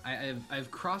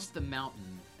 I've crossed the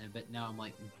mountain, but now I'm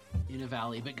like in a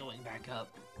valley, but going back up.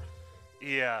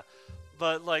 Yeah,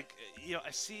 but like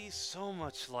I see so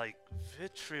much like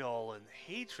vitriol and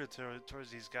hatred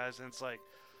towards these guys, and it's like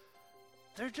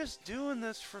they're just doing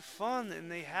this for fun, and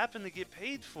they happen to get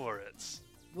paid for it.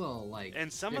 Well, like,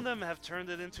 and some of them have turned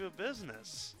it into a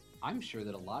business. I'm sure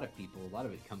that a lot of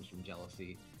it comes from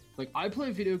jealousy. Like, I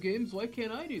play video games, why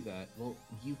can't I do that? Well,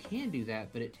 you can do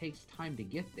that, but it takes time to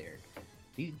get there.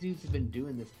 These dudes have been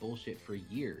doing this bullshit for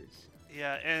years.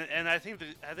 Yeah, and I think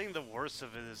the worst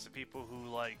of it is the people who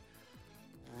like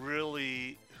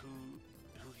really who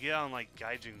get on like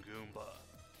Gaijin Goomba.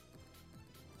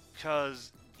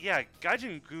 Cause yeah,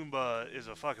 Gaijin Goomba is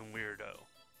a fucking weirdo.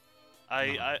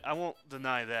 I won't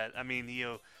deny that. I mean,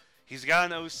 he's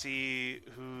got an OC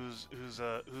who's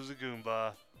a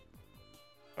Goomba.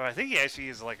 Or I think he actually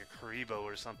is like a Karibo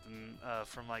or something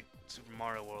from like Super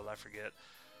Mario World. I forget.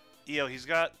 He's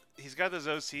got this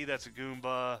OC that's a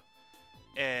Goomba,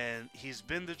 and he's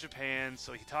been to Japan,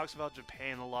 so he talks about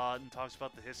Japan a lot and talks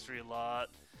about the history a lot.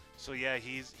 So yeah,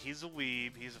 he's a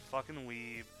weeb. He's a fucking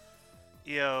weeb.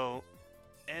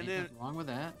 And Ain't then nothing wrong with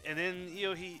that. And then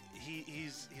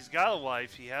he's got a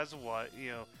wife. He has a wife.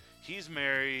 He's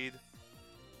married.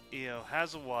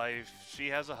 Has a wife. She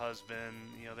has a husband.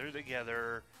 They're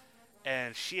together,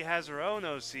 and she has her own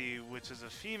OC, which is a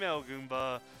female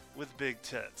Goomba with big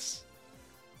tits.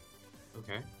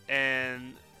 Okay.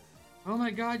 And oh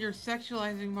my God, you're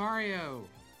sexualizing Mario.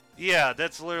 Yeah,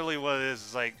 that's literally what it is.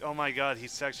 It's like, oh my God, he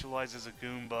sexualizes a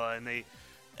Goomba, and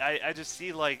I just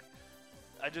see like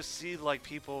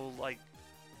people like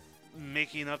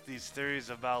making up these theories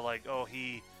about like, oh,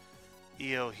 he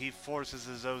forces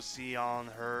his OC on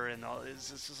her, and all. It's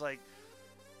just like,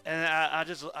 and I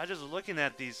just looking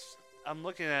at these, I'm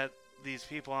looking at these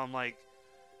people. I'm like,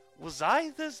 was I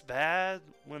this bad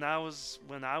when I was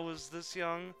this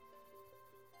young?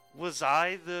 Was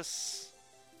I this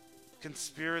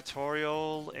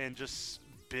conspiratorial and just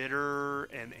bitter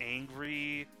and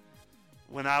angry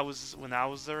when I was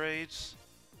their age?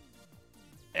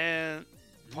 And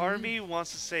part of me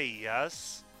wants to say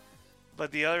yes,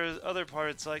 but the other part,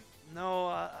 it's like, no,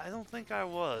 I don't think I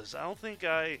was. I don't think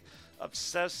I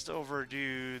obsessed over a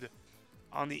dude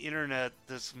on the internet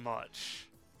this much.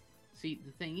 See,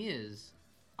 the thing is,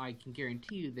 I can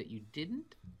guarantee you that you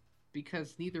didn't,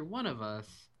 because neither one of us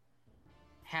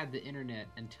had the internet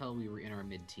until we were in our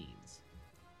mid-teens.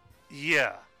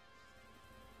 Yeah.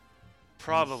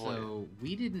 Probably. And so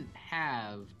we didn't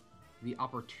have the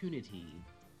opportunity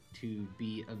to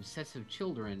be obsessive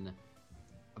children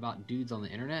about dudes on the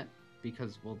internet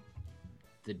because, well,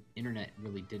 the internet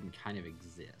really didn't kind of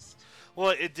exist. Well,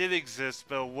 it did exist,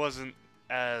 but it wasn't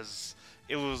as...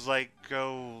 It was like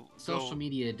social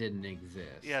media didn't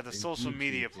exist. Yeah, the social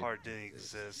media part didn't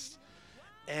exist.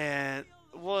 And,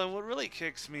 well, and what really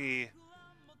kicks me,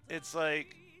 it's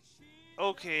like,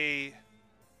 okay,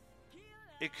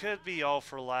 it could be all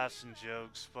for laughs and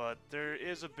jokes, but there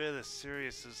is a bit of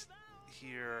seriousness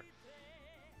here.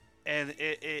 And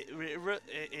it's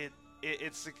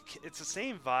the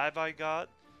same vibe I got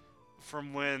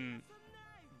from when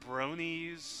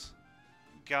bronies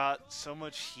got so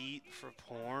much heat for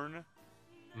porn.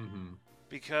 Mm-hmm.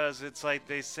 Because it's like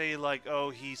they say like,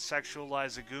 oh, he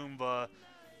sexualized a Goomba.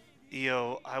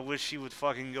 I wish he would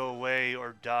fucking go away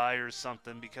or die or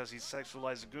something because he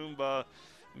sexualized a Goomba.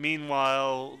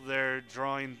 Meanwhile, they're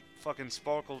drawing fucking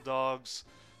sparkle dogs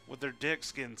with their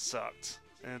dicks getting sucked.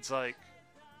 And it's like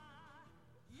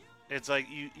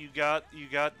you got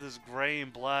this gray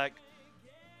and black,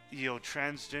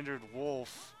 transgendered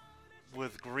wolf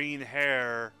with green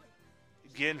hair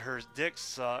getting her dick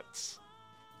sucked,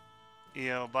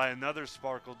 by another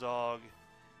sparkle dog,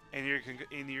 and you're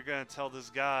gonna tell this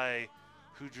guy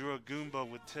who drew a Goomba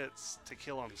with tits to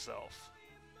kill himself.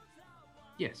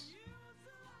 Yes.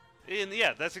 And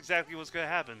yeah, that's exactly what's gonna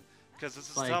happen. Because this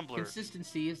is like, Tumblr.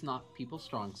 Consistency is not people's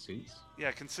strong suits.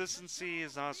 Yeah, consistency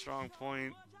is not a strong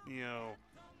point.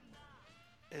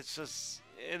 It's just...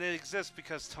 And it exists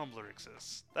because Tumblr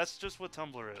exists. That's just what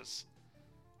Tumblr is.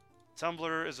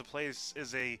 Tumblr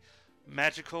is a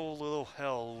magical little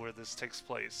hell where this takes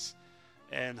place.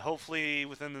 And hopefully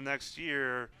within the next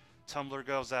year, Tumblr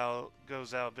goes out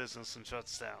of business and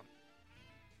shuts down.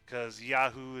 Because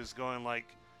Yahoo is going like,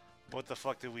 what the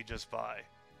fuck did we just buy?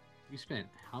 You spent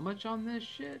how much on this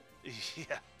shit?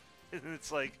 Yeah. And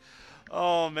it's like,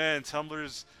 oh man,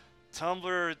 Tumblr's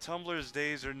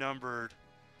days are numbered.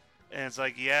 And it's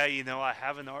like, yeah, I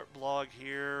have an art blog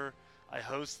here. I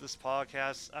host this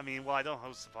podcast. I mean, well, I don't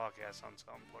host the podcast on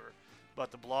Tumblr,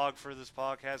 but the blog for this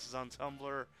podcast is on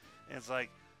Tumblr. And it's like,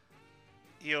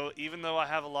 even though I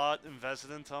have a lot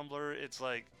invested in Tumblr, it's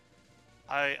like,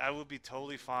 I would be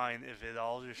totally fine if it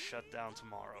all just shut down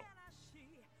tomorrow.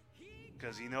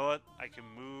 Because you know what? I can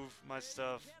move my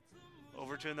stuff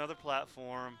over to another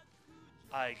platform.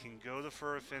 I can go to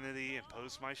Fur Affinity and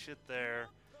post my shit there.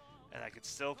 And I could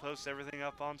still post everything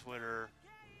up on Twitter.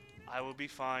 I would be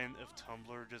fine if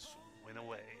Tumblr just went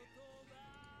away.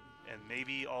 And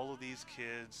maybe all of these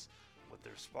kids with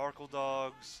their sparkle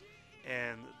dogs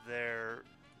and their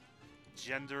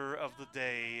gender of the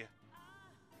day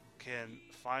can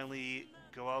finally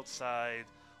go outside,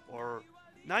 or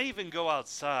not even go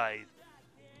outside,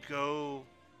 go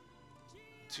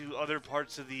to other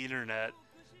parts of the internet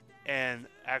and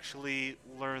actually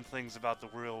learn things about the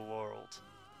real world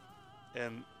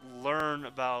and learn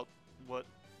about what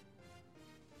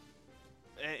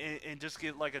and just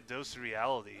get like a dose of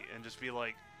reality and just be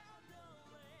like,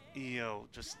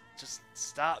 just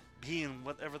stop being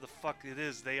whatever the fuck it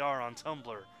is they are on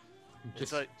Tumblr. Just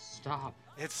it's like stop.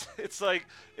 it's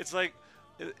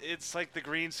like the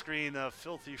green screen of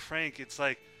Filthy Frank. It's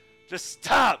like, just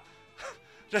stop.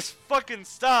 Just fucking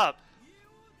stop.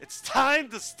 It's time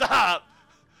to stop.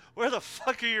 Where the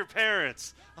fuck are your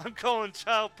parents? I'm calling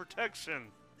child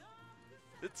protection.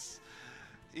 It's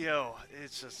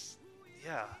just,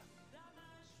 yeah.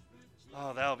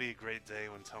 Oh, that'll be a great day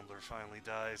when Tumblr finally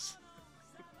dies.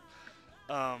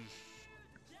 God.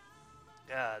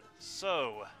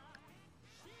 So,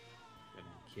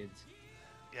 Kids.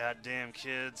 goddamn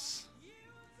kids.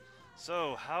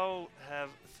 So, how have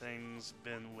things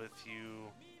been with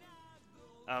you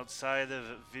outside of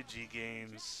Vigi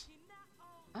games?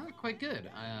 Quite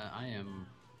good. I am,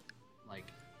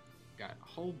 got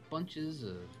whole bunches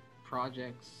of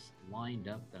projects lined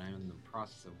up that I'm in the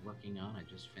process of working on. I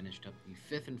just finished up the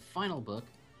fifth and final book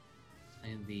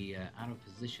in the Out of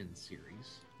Position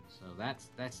series. So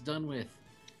that's done with.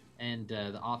 And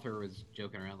the author was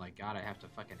joking around like, God, I have to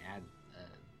fucking add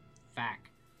FAQ.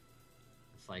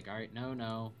 It's like, all right,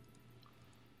 no.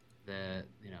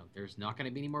 There's not going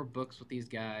to be any more books with these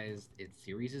guys. Its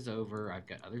series is over. I've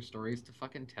got other stories to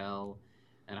fucking tell.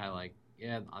 And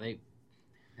they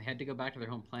had to go back to their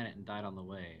home planet and died on the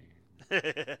way.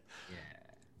 Yeah.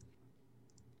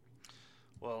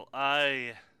 Well,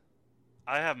 I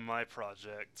have my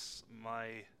projects,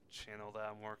 my channel that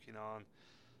I'm working on,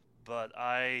 but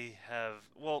I've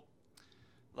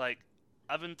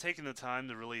been taking the time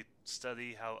to really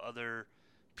study how other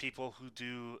people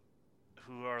who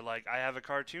are like, I have a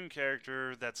cartoon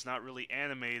character that's not really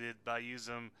animated, but I use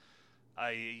him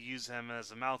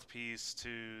as a mouthpiece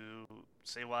to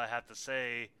say what I have to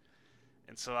say.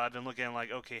 And so I've been looking at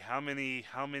like, okay, how many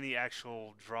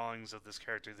actual drawings of this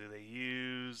character do they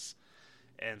use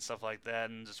and stuff like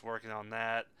that, and just working on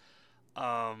that.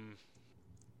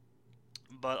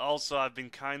 But also I've been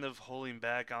kind of holding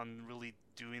back on really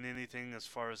doing anything as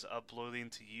far as uploading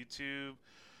to YouTube,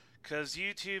 because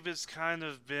YouTube has kind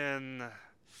of been...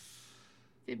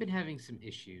 They've been having some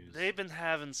issues.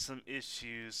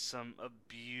 Some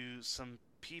abuse, some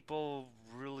people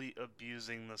really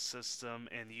abusing the system,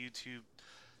 and YouTube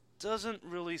doesn't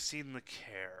really seem to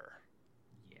care.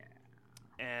 Yeah.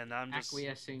 And I'm just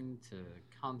acquiescing to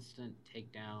constant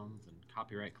takedowns and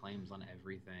copyright claims on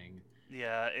everything.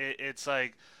 Yeah, it's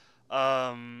like,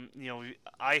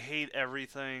 I hate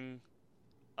everything.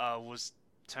 Was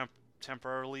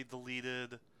temporarily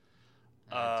deleted.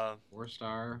 Team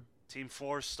 4-star. Team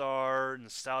 4-star,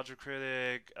 Nostalgia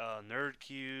Critic, Nerd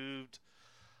Cubed.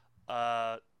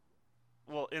 Well,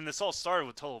 and this all started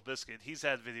with Total Biscuit. He's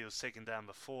had videos taken down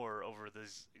before over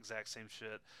this exact same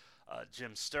shit.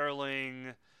 Jim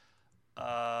Sterling,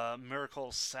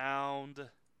 Miracle Sound.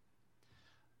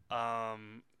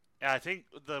 And I think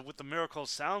with the Miracle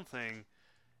Sound thing,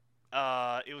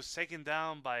 it was taken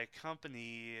down by a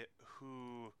company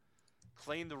who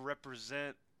claimed to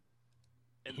represent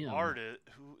an artist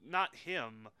who, not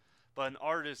him, but an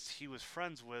artist he was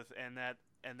friends with, and that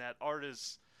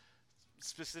artist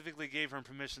specifically gave him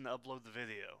permission to upload the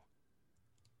video,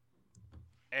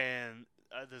 and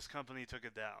this company took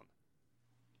it down.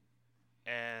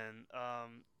 And I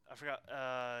forgot.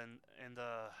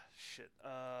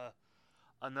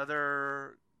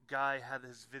 Another guy had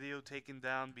his video taken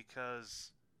down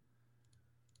because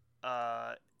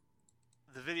the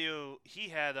video he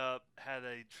had up had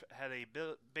a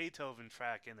Beethoven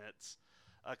track in it,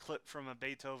 a clip from a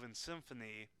Beethoven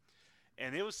symphony,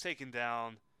 and it was taken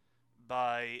down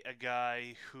by a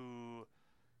guy who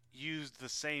used the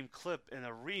same clip in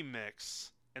a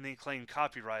remix and then claimed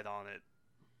copyright on it,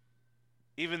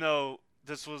 even though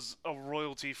this was a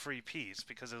royalty-free piece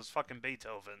because it was fucking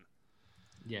Beethoven.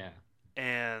 Yeah,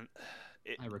 And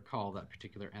it, I recall that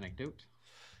particular anecdote.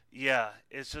 yeah,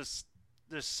 it's just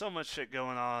there's so much shit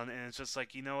going on, and it's just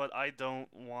like, you know what, I don't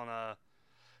wanna,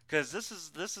 because this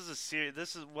is a series.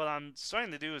 This is what I'm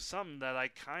starting to do is something that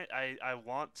I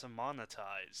want to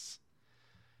monetize,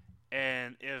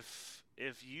 and if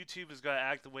YouTube is gonna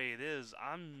act the way it is,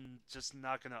 I'm just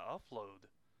not gonna upload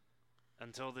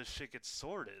until this shit gets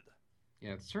sorted.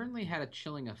 Yeah, it certainly had a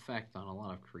chilling effect on a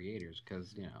lot of creators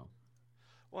because, you know,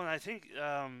 Well, and I think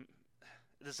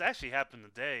this actually happened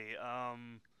today.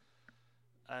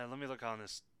 Let me look on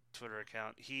his Twitter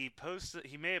account. He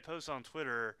made a post on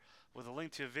Twitter with a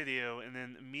link to a video and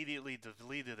then immediately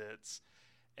deleted it.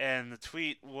 And the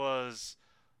tweet was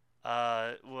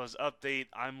update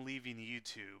I'm leaving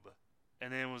YouTube,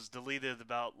 and then it was deleted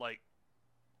about like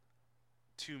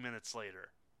 2 minutes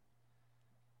later.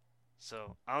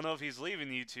 So I don't know if he's leaving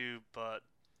YouTube, but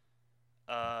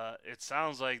it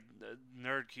sounds like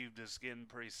NerdCube is getting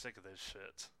pretty sick of this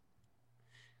shit.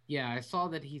 yeah, I saw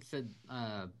that he said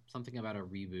something about a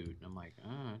reboot, and I'm like,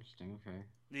 oh, interesting, okay.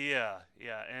 Yeah,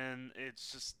 yeah, and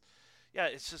it's just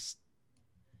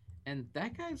And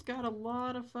that guy's got a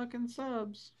lot of fucking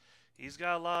subs. he's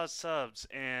got a lot of subs,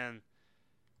 and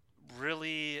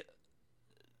really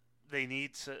they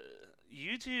need to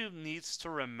YouTube needs to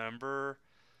remember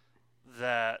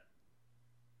that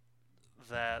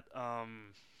that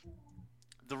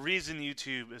the reason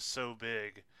YouTube is so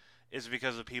big is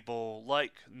because of people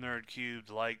like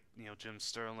NerdCube, like Jim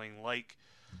Sterling, like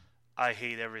I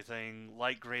Hate Everything,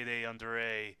 like Grade A Under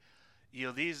A.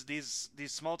 These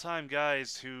small time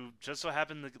guys who just so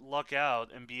happen to luck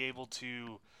out and be able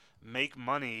to make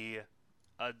money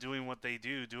doing what they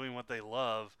do, doing what they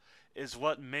love, is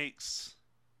what makes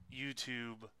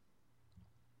YouTube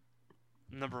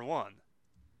number one.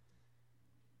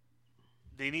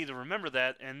 They need to remember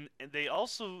that, and they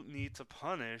also need to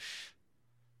punish.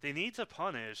 They need to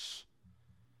punish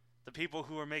the people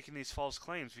who are making these false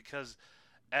claims because,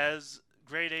 as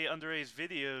Grade A Under A's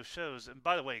video shows, and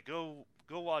by the way, go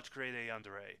watch Grade A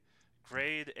Under A.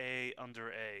 Grade A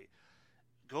Under A.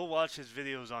 Go watch his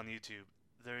videos on YouTube.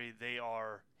 They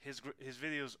are his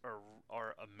videos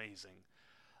are amazing.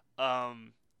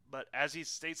 Um, but as he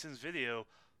states in his video,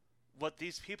 what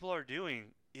these people are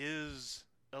doing is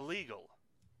illegal,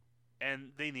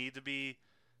 and they need to be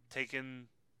taken.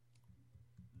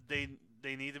 They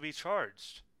they need to be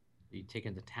charged. Be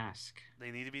taken to task.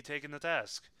 They need to be taken to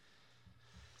task,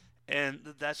 and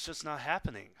that's just not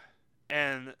happening.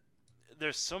 And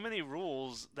there's so many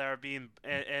rules that are being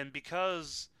and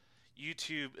because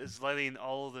YouTube is letting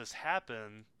all of this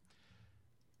happen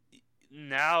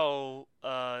now,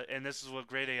 and this is what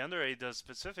Grade A Under A does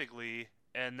specifically,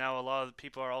 and now a lot of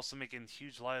people are also making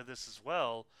huge light of this as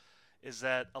well, is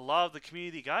that a lot of the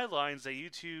community guidelines that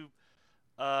YouTube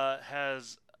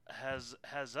has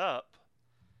up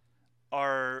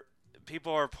are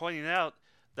people are pointing out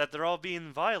that they're all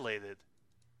being violated.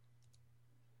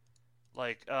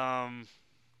 Like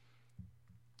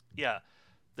yeah,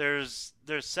 there's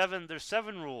seven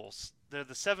rules. They're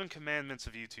the seven commandments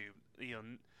of YouTube.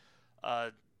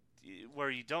 Uh, where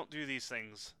you don't do these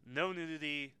things: no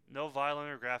nudity, no violent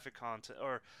or graphic content,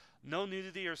 or no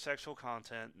nudity or sexual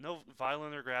content, no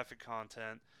violent or graphic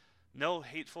content, no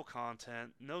hateful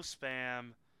content, no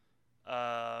spam,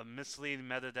 misleading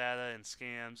metadata and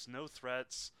scams, no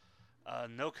threats,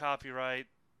 no copyright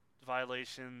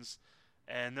violations,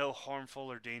 and no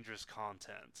harmful or dangerous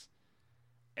content.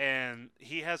 And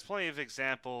he has plenty of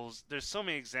examples. There's so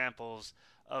many examples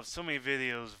of so many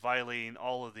videos violating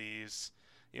all of these.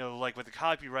 Like with the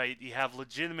copyright, you have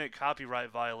legitimate copyright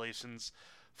violations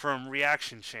from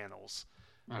reaction channels.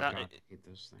 Oh Not, god, I hate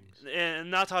those things.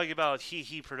 and not talking about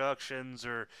He Productions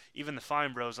or even the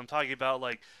Fine Bros. I'm talking about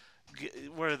like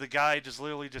where the guy just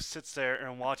literally just sits there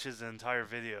and watches the entire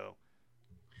video.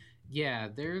 Yeah,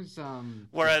 there's this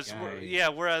Whereas, guy. yeah,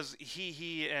 whereas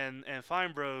he and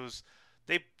Fine Bros,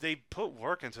 they put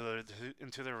work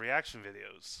into their reaction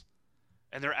videos,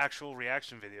 and their actual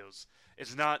reaction videos.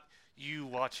 It's not you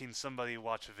watching somebody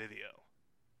watch a video.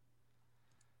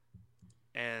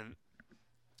 And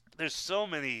there's so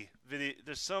many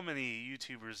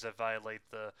YouTubers that violate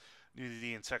the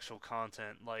nudity and sexual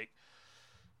content, like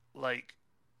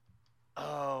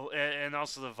oh, and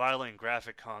also the violent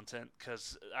graphic content.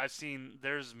 Because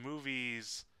there's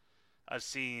movies I've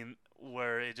seen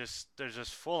where there's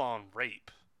just full on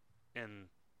rape in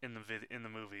in the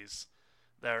movies.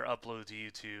 that are uploaded to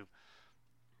YouTube.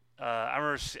 I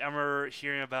remember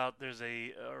hearing about there's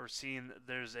a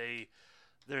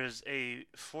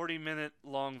 40-minute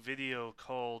long video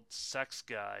called Sex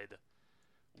Guide,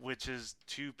 which is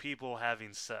two people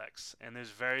having sex, and there's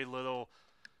very little.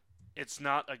 It's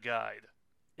not a guide.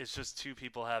 It's just two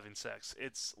people having sex.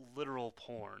 It's literal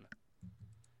porn.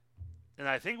 And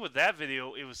I think with that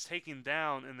video, it was taken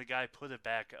down, and the guy put it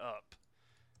back up.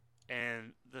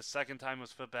 And the second time it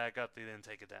was put back up, they didn't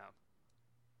take it down.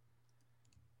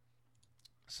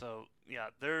 So yeah,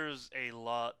 there's a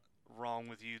lot wrong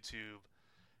with YouTube,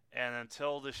 and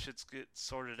until this shit gets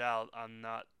sorted out, I'm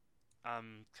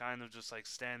kind of just like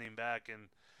standing back and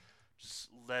just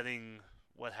letting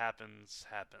what happens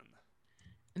happen.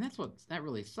 And that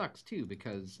really sucks too,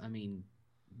 because I mean,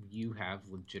 you have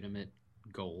legitimate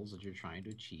goals that you're trying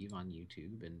to achieve on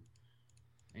YouTube, and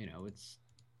you know it's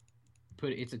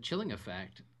a chilling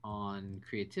effect on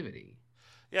creativity.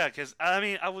 Yeah, because I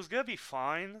mean, I was gonna be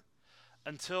fine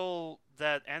until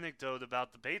that anecdote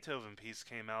about the Beethoven piece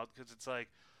came out, because it's like,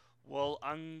 well,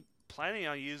 I'm planning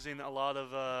on using a lot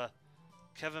of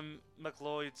Kevin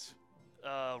MacLeod's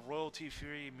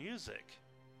royalty-free music,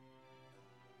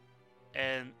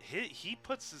 and he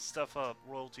puts his stuff up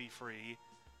royalty-free.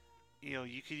 You know,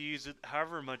 you could use it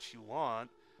however much you want,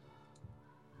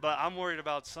 but I'm worried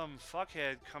about some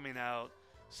fuckhead coming out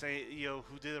saying,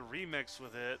 who did a remix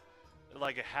with it,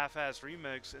 like a half-ass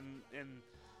remix, and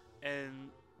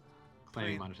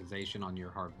Claiming monetization on your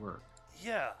hard work.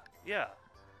 Yeah.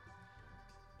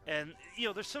 And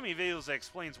there's so many videos that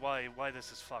explains why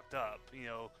this is fucked up.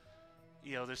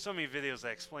 There's so many videos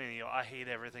that explain. I hate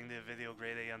everything. Did a video.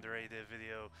 Grade A Under A did a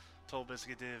video. Toll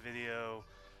Biscuit did a video.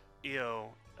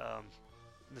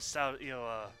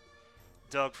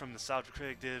 Doug from Nostalgia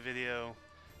Critic did a video.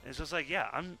 And it's just like, yeah,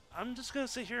 I'm just gonna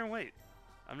sit here and wait.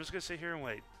 And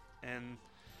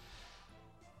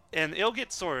it'll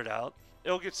get sorted out.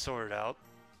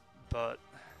 But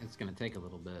it's gonna take a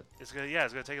little bit. It's gonna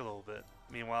take a little bit.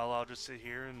 Meanwhile, I'll just sit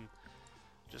here and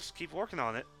just keep working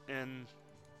on it, and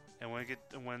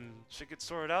when shit gets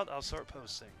sorted out, I'll start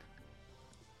posting.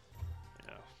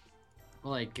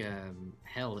 Well, like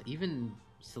hell, even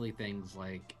silly things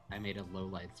like I made a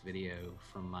lowlights video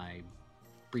from my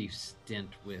brief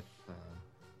stint with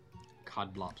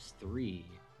Codblops 3,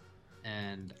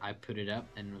 and I put it up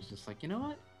and was just like, you know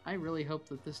what? I really hope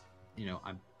that this,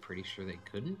 I'm pretty sure they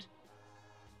couldn't,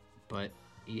 but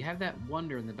you have that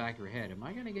wonder in the back of your head, am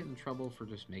I going to get in trouble for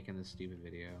just making this stupid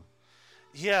video?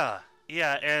 Yeah,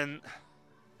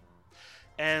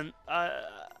 and I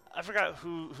forgot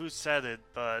who said it,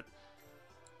 but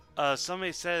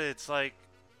somebody said it's like,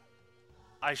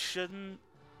 I shouldn't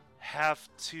have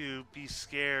to be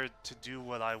scared to do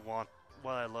what I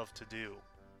love to do.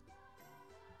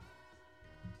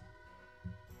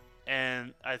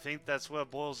 And I think that's what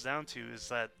it boils down to, is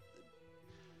that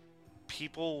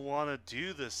people want to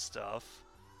do this stuff,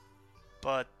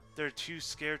 but they're too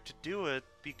scared to do it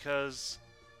because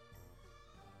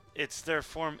it's their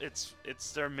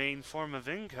main form of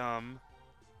income,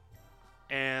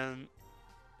 and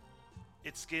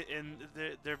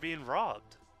they're being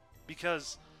robbed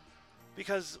because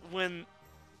when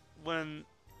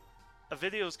a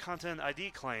video's content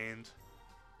ID claimed,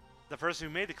 the person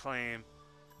who made the claim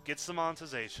gets the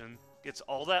monetization, gets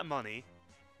all that money,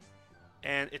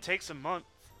 and it takes a month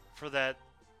for that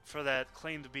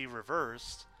claim to be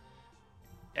reversed.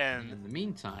 And in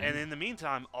the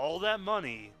meantime, all that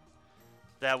money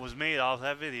that was made off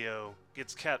that video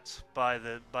gets kept by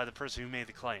the person who made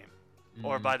the claim,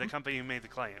 or by the company who made the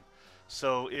claim.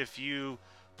 So if you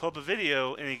put up a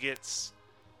video and it gets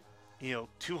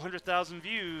 200,000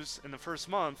 views in the first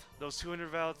month, those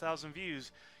 200,000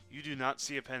 views, you do not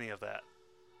see a penny of that.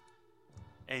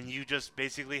 And you just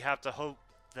basically have to hope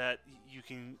that you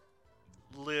can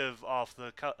live off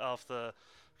the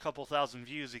couple thousand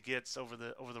views it gets over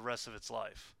the rest of its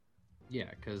life. Yeah,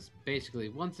 because basically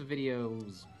once a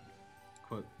video's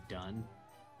quote done,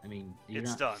 I mean, you're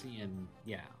it's not done. Seeing,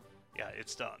 yeah,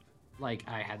 it's done. Like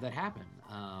I had that happen,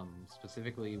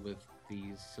 specifically with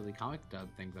these silly comic dub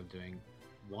things I'm doing.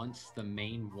 Once the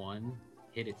main one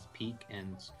hit its peak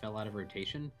and fell out of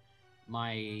rotation,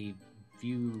 my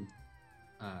views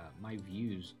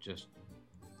just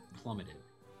plummeted.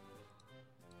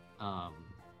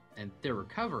 And they're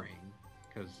recovering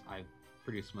because I've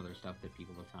produced some other stuff that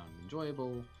people have found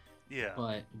enjoyable. Yeah.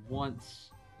 But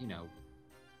once,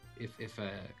 if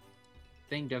a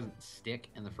thing doesn't stick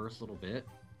in the first little bit,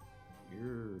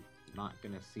 you're not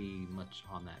going to see much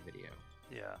on that video.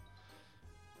 Yeah.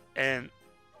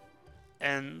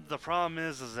 And the problem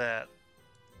is that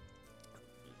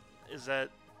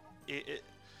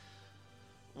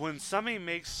when somebody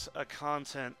makes a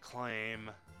content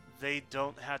claim, they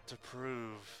don't have to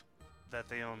prove that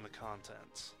they own the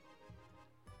content.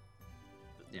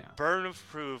 Yeah. Burden of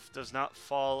proof does not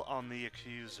fall on the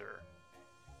accuser.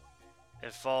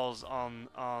 It falls on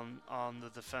the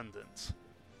defendant.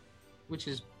 Which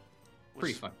is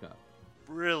pretty fucked up.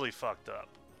 Really fucked up.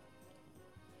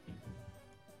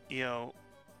 You know.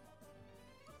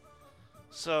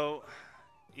 So,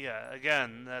 yeah.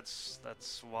 Again, that's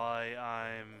why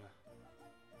I'm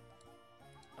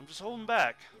just holding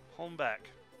back,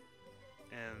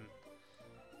 and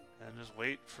just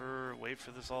wait for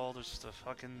this all just to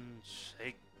fucking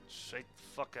shake the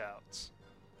fuck out.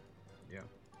 Yeah.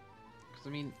 Because I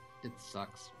mean, it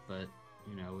sucks, but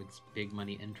you know, it's big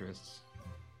money interests.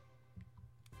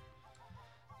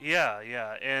 Yeah,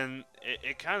 and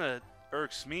it kind of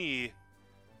irks me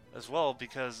as well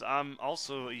because I'm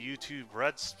also a YouTube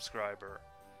Red subscriber,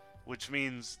 which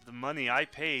means the money I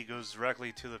pay goes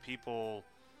directly to the people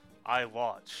I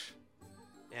watch.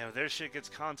 And if their shit gets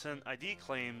content ID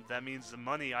claimed, that means the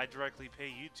money I directly pay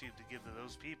YouTube to give to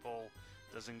those people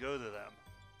doesn't go to them.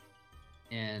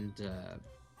 And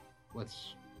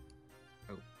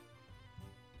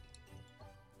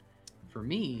for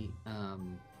me,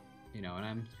 you know, and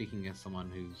I'm speaking as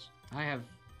someone I have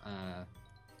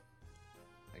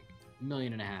like 1.5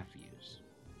 million views,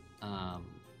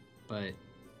 but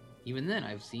even then,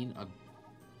 I've seen a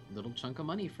little chunk of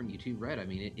money from YouTube Red. I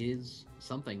mean, it is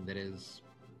something that has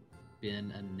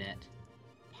been a net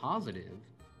positive,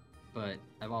 but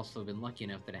I've also been lucky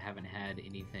enough that I haven't had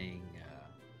anything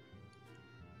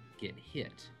get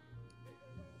hit.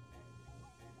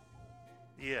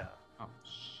 Yeah. Oh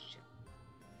shit.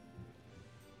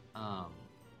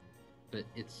 But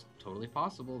it's totally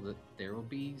possible that there will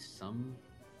be some,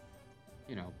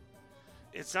 you know.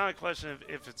 It's not a question of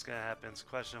if it's gonna happen; it's a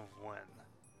question of when.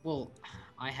 Well,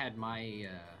 I had my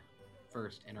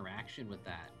first interaction with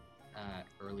that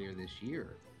earlier this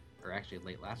year, or actually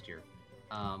late last year,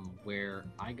 where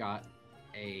I got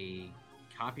a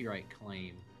copyright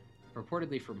claim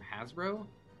purportedly from Hasbro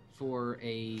for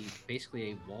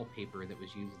basically a wallpaper that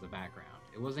was used as a background.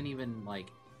 It wasn't even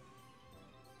like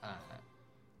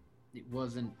it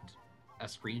wasn't a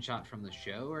screenshot from the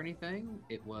show or anything.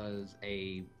 It was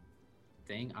a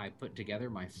thing I put together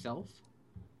myself,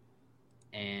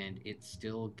 and it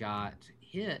still got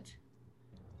hit.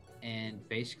 And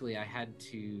basically, I had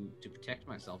to protect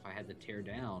myself, I had to tear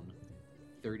down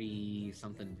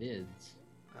 30-something vids.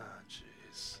 Ah,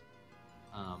 jeez.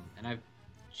 And I've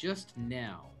just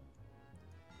now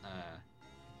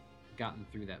gotten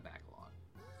through that backlog.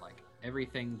 Like,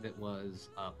 everything that was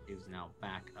up is now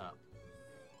back up.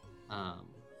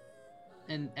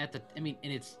 And and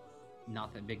it's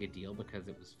not that big a deal because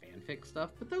it was fanfic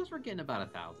stuff, but those were getting about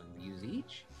 1,000 views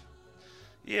each.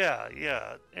 Yeah,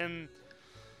 and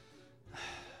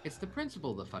it's the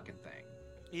principle of the fucking thing.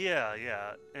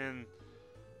 Yeah, and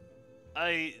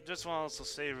I just want to also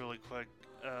say really quick,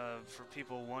 for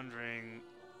people wondering,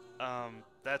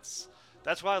 that's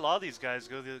why a lot of these guys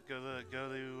go to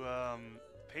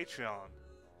Patreon.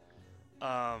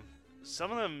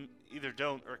 Some of them either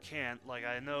don't or can't. Like,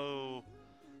 I know,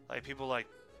 like, people like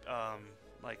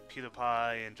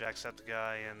PewDiePie and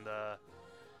Jacksepticeye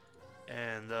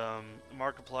and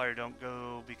Markiplier don't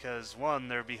go because, one,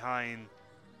 they're behind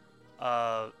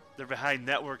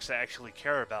networks that actually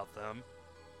care about them.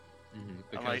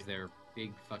 Because they're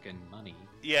big fucking money.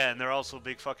 Yeah, and they're also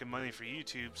big fucking money for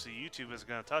YouTube, so YouTube isn't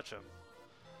gonna touch them.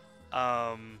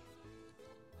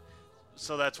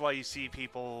 So that's why you see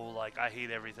people like I Hate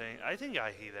Everything. I think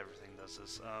I Hate Everything does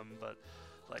this. But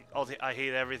like I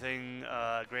Hate Everything,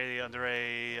 Grady Under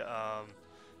A,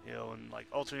 you know, and like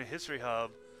Alternate History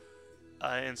Hub,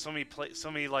 and so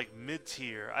many like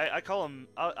mid-tier. I'll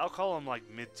call them like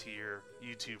mid-tier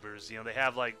YouTubers. You know, they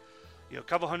have like, you know, a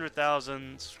couple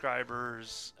 100,000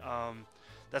 subscribers.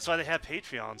 That's why they have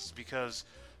Patreons, because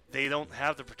they don't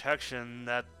have the protection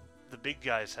that the big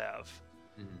guys have.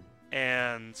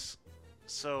 And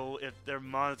so if their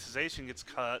monetization gets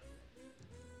cut,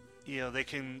 you know, they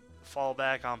can fall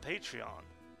back on Patreon.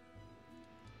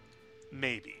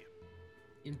 Maybe.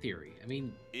 In theory. I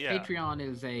mean, yeah. Patreon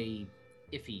is a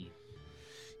iffy.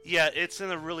 Yeah, it's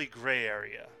in a really gray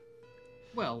area.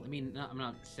 Well, I mean, I'm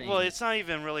not saying... Well, it's not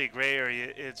even really a gray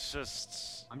area, it's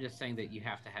just... I'm just saying that you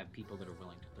have to have people that are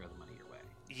willing to throw the money your way.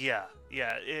 Yeah.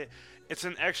 It's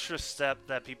an extra step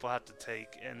that people have to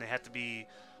take, and they have to be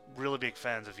really big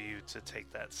fans of you to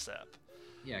take that step.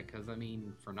 Yeah, because, I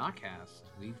mean, for Notcast,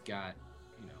 we've got,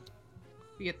 you know,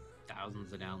 we get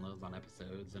thousands of downloads on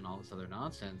episodes and all this other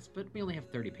nonsense, but we only have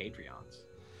 30 Patreons.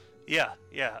 Yeah,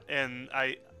 and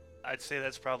I'd say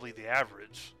that's probably the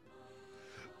average.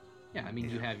 Yeah, I mean,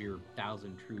 you Yeah. have your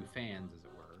 1,000 true fans, as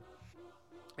it were,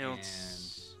 You know, and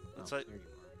it's oh, like there you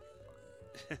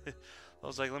I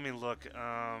was like, let me look.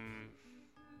 Let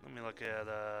me look at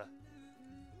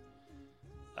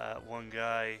one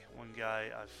guy. One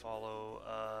guy I follow.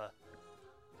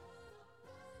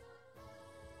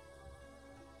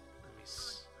 Let me.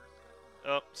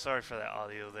 Oh, sorry for that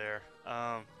audio there.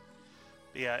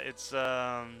 Yeah, it's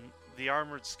the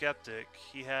Armored Skeptic.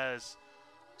 He has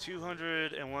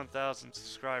 201,000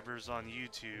 subscribers on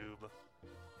YouTube,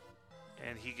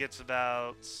 and he gets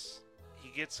about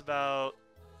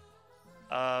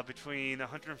between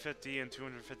 150 and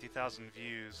 250,000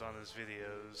 views on his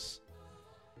videos.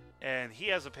 And he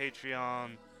has a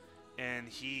Patreon, and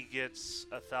he gets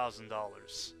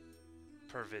 $1,000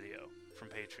 per video from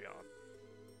Patreon.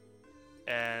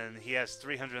 And he has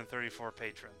 334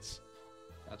 patrons.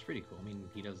 That's pretty cool. I mean,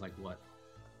 he does like what,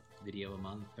 video a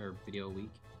month or video a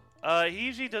week? He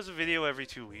usually does a video every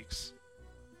 2 weeks.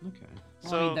 Okay.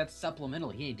 Well, So I mean, that's supplemental.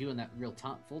 He ain't doing that real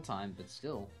time, full time, but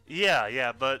still.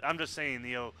 yeah, but I'm just saying,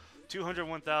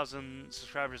 201,000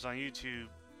 subscribers on YouTube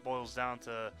boils down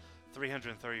to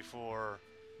 334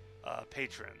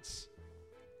 patrons.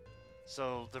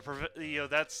 So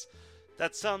that's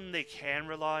something they can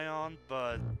rely on,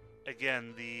 but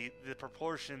again, the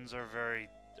proportions are very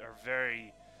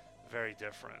very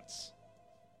different.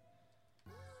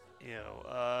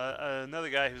 Another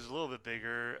guy who's a little bit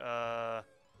bigger.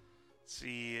 Let's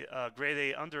see,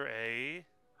 grade A under A,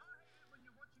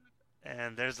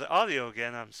 and there's the audio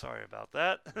again. I'm sorry about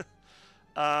that.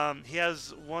 He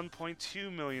has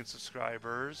 1.2 million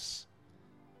subscribers,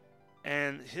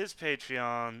 and his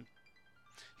Patreon.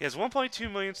 He has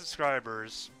 1.2 million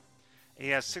subscribers. And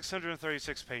he has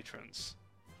 636 patrons.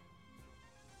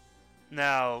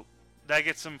 Now, that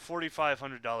gets him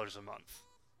 $4,500 a month,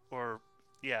 or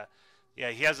yeah,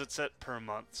 he has it set per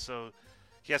month. So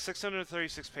he has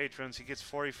 636 patrons. He gets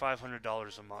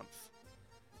 $4,500 a month,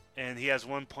 and he has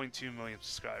 1.2 million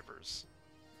subscribers.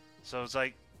 So it's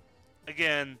like,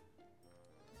 again,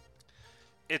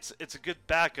 it's a good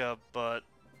backup, but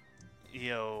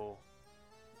it's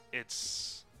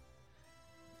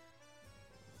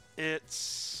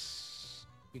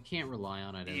You can't rely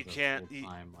on it you as a can't full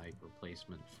time like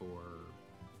replacement for,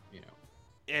 you know.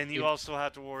 and you It- also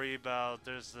have to worry about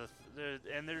there's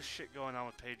shit going on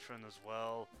with Patreon as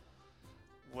well,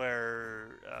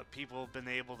 where people have been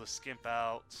able to skimp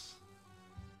out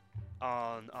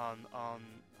on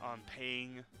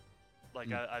paying.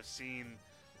 Like I've seen,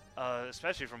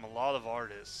 especially from a lot of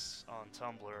artists on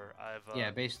Tumblr.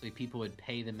 Yeah, basically, people would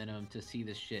pay the minimum to see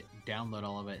this shit, download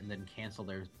all of it, and then cancel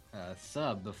their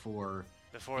sub before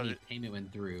any payment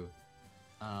went through.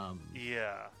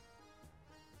 Yeah.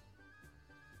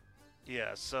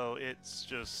 So it's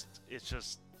just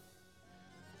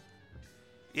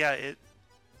yeah.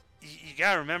 You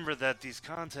gotta remember that these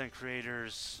content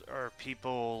creators are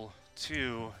people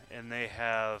too, and they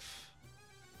have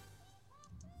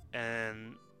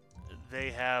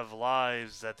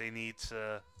lives that they need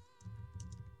to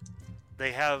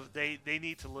they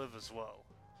need to live as well.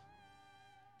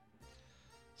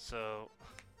 So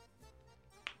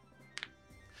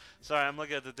sorry, I'm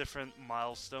looking at the different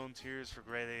milestone tiers for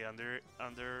grade A under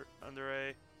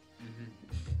A,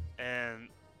 and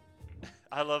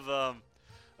I love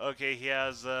okay, he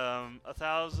has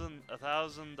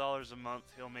 $1,000 a month.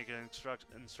 He'll make an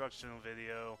instructional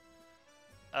video.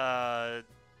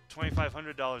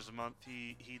 $2,500 a month.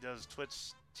 He does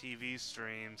Twitch TV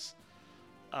streams.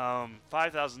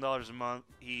 $5,000 a month.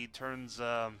 He turns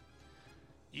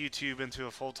YouTube into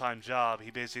a full-time job.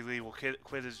 He basically will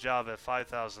quit his job at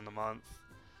 $5,000 a month.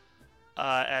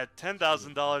 At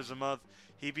 $10,000 a month,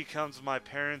 he becomes my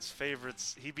parents'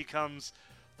 favorites. He becomes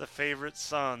the favorite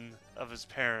son of his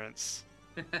parents.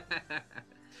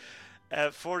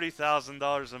 At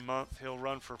 $40,000 a month, he'll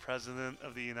run for president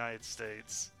of the United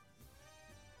States.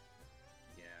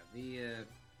 Yeah,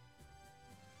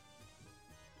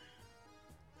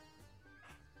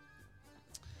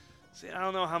 See, I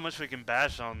don't know how much we can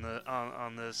bash on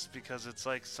this because it's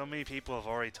like so many people have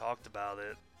already talked about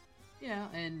it. yeah,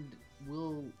 and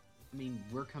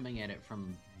we're coming at it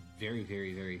from very,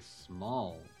 very, very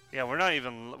small. Yeah, we're not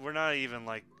even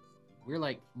like We're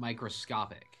like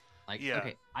microscopic. Like, Yeah.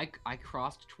 okay, I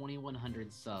crossed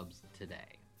 2,100 subs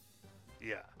today.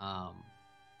 yeah.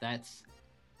 That's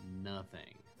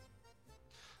nothing.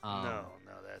 No,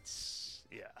 that's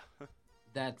yeah.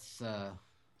 That's I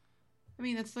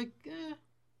mean, that's like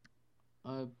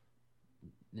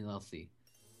let's see.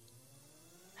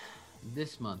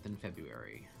 This month in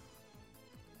February.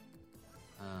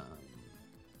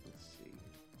 Let's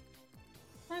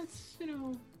That's,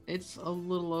 it's a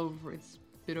little over, it's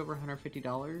a bit over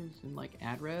 $150 in like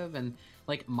ad rev, and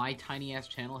like my tiny ass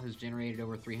channel has generated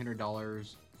over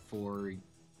 $300 for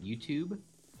YouTube.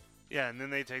 Yeah, and then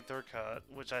they take their cut,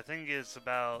 which I think is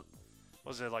about,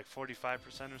 was it like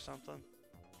 45% or something?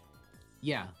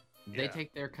 Yeah, they Yeah.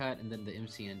 take their cut, and then the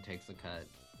MCN takes a cut.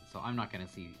 So I'm not gonna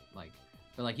see like,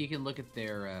 but like you can look at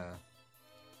their.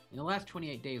 In the last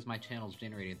 28 days, my channel's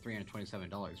generated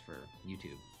 $327 for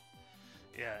YouTube.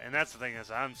 Yeah, and that's the thing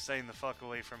is I'm staying the fuck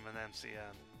away from an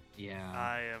MCN. Yeah.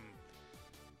 I am.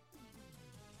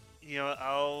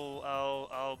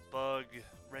 I'll bug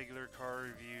regular car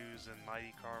reviews and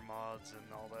mighty car mods and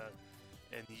all that,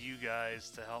 and you guys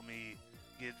to help me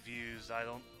get views.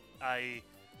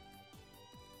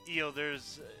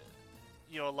 There's,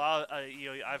 a lot.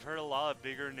 I've heard a lot of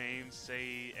bigger names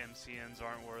say MCNs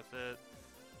aren't worth it.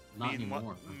 Not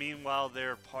anymore. Meanwhile,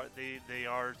 they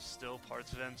are still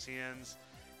parts of MCNs.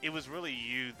 It was really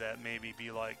you that made me be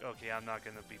like, okay, I'm not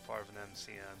going to be part of an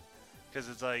MCN. Because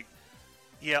it's like,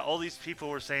 yeah, all these people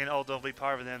were saying, oh, don't be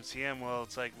part of an MCN. Well,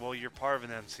 it's like, well, you're part of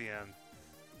an MCN.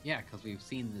 Yeah, because we've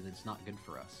seen that it's not good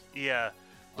for us. Yeah,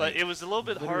 but Like, it was a little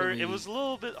bit hard. It literally- was a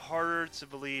little bit harder to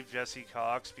believe Jesse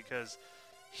Cox because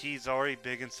he's already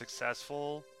big and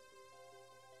successful.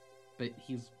 But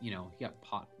he's, he got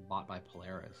bought by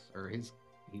Polaris, or he's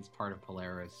part of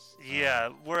Polaris. Yeah,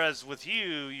 whereas with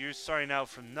you, you're starting out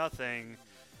from nothing,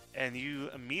 and you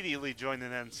immediately joined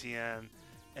an MCN,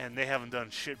 and they haven't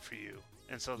done shit for you.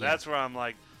 And so that's where I'm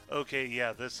like, okay,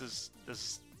 yeah,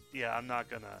 yeah, I'm not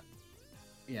gonna.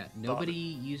 Yeah, nobody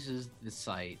uses the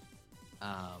site.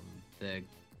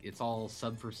 It's all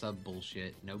sub for sub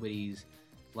bullshit. Nobody's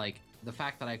like the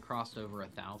fact that I crossed over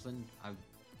 1,000. I've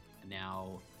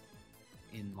now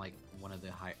in like one of the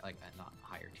high, like not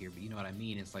higher tier, but you know what I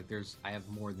mean. It's like I have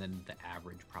more than the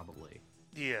average probably.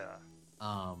 Yeah.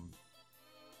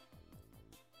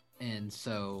 And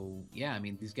so yeah, I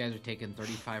mean these guys are taking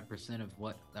 35% of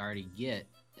what I already get,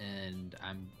 and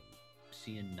I'm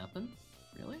seeing nothing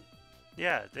really.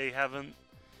 Yeah, they haven't.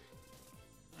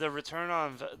 The return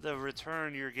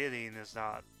you're getting is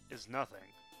nothing.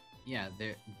 Yeah,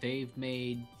 they've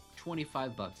made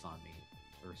 $25 on me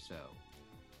or so.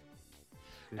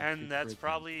 And that's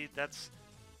how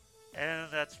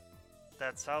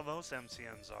most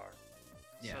MCNs are.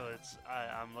 Yeah. So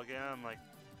I'm looking at it, I'm like,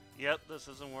 yep, this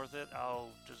isn't worth it. I'll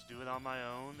just do it on my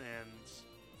own,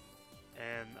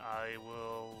 and I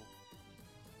will,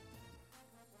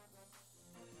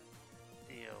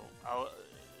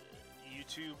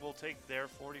 YouTube will take their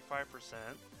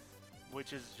 45%,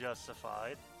 which is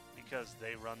justified because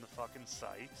they run the fucking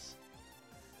sites.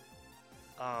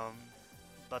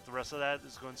 But the rest of that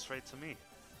is going straight to me.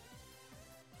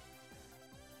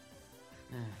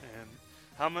 And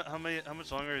how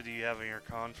much longer do you have in your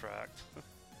contract?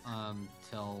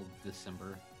 Till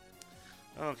December.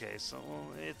 Okay, so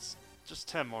it's just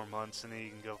 10 more months, and then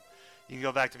you can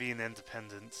go back to being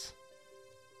independent.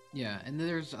 Yeah, and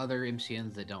there's other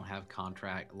MCNs that don't have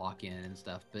contract lock-in and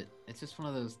stuff, but it's just one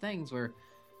of those things where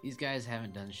these guys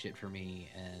haven't done shit for me,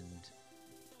 and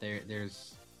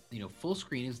there's Full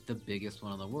Screen is the biggest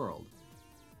one in the world,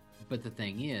 but the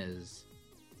thing is,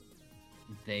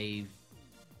 they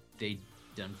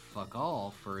done fuck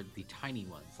all for the tiny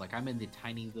ones. Like I'm in the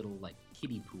tiny little like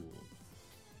kiddie pool,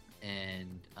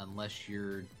 and unless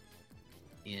you're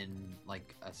in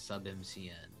like a sub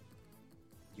MCN,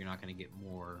 you're not going to get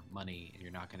more money, and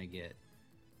you're not going to get,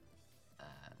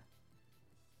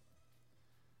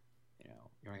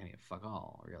 you're not going to get fuck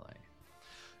all, really.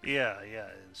 Yeah.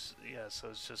 So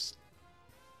it's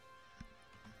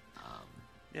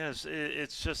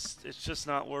just, it's just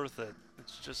not worth it.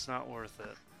 It's just not worth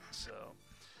it. So,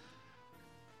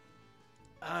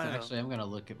 Actually, I'm going to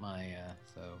look at my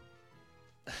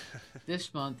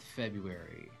this month,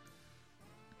 February.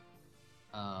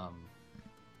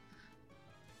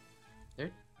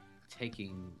 They're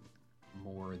taking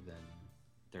more than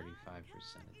 35%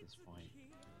 at this point.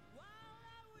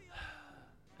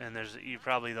 And you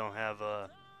probably don't have a.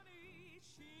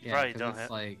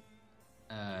 Like,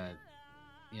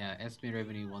 estimated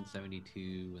revenue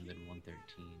 172 and then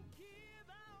 113.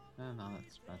 No,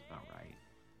 that's about right.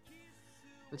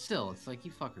 But still, it's like,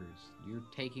 you fuckers, you're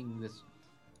making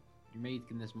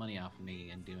this money off of me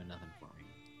and doing nothing for me.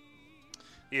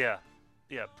 Yeah,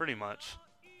 pretty much.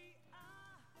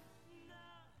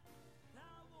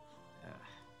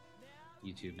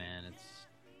 YouTube, man,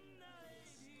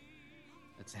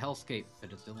 it's a hellscape,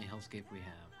 but it's the only hellscape we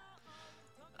have.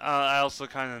 I also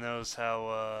kind of notice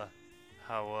how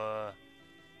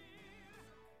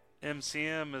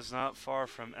MCM is not far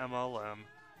from MLM.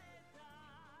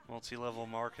 multi-level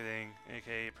marketing,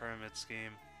 aka pyramid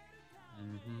scheme.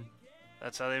 Mm-hmm.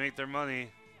 That's how they make their money.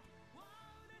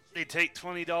 They take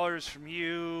 $20 from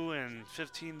you and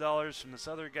 $15 from this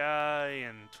other guy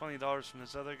and $20 from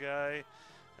this other guy,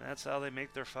 and that's how they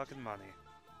make their fucking money.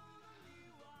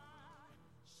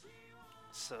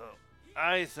 So,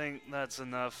 I think that's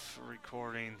enough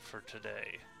recording for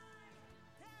today.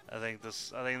 I think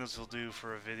this will do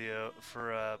for a video,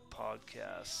 for a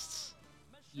podcast.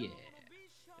 Yeah.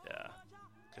 Yeah.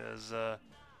 Because,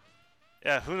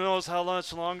 yeah, who knows how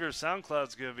much longer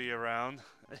SoundCloud's going to be around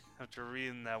after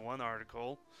reading that one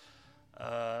article.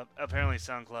 Apparently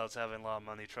SoundCloud's having a lot of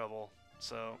money trouble.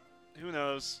 So, who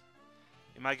knows?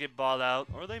 It might get bought out,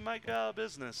 or they might go out of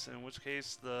business, in which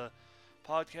case the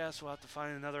podcast will have to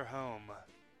find another home.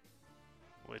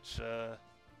 Which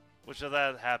if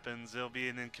that happens, it'll be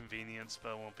an inconvenience,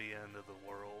 but it won't be the end of the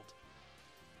world.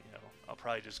 You know, I'll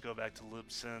probably just go back to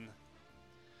Libsyn.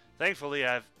 Thankfully,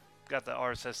 I've got the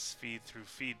RSS feed through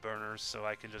FeedBurners, so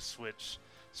I can just switch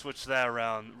that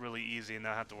around really easy and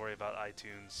not have to worry about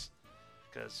iTunes.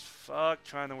 Because fuck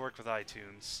trying to work with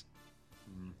iTunes.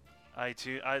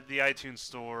 The iTunes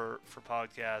store for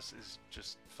podcasts is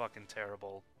just fucking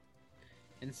terrible.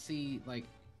 And see, like,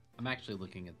 I'm actually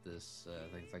looking at this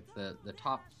things like the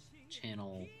top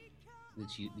channel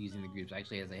that's using the groups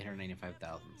actually has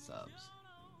 895,000 subs.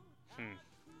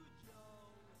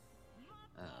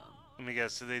 Let me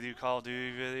guess, do they do Call of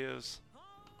Duty videos?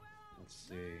 Let's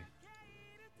see.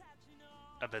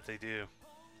 I bet they do.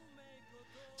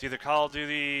 It's either Call of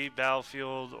Duty,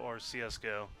 Battlefield, or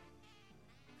CSGO.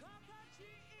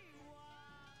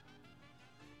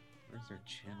 Where's their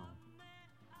channel?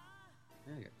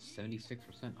 Yeah, they got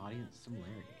 76% audience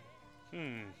similarity.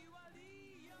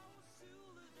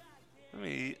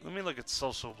 Let me look at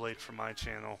Social Blade for my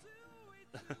channel.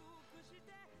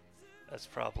 That's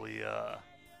probably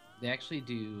They actually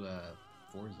do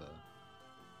Forza.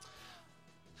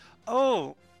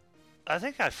 Oh, I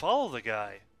think I follow the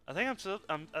guy. I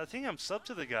think I'm sub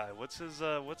to the guy. What's his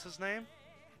name?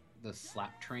 The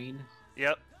Slap Train.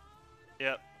 Yep.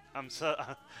 I'm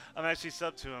actually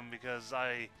sub to him because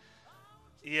I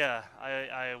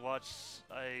will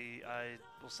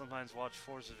sometimes watch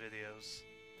Forza videos.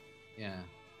 Yeah,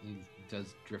 he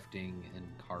does drifting and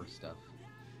car stuff.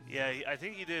 Yeah, I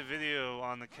think he did a video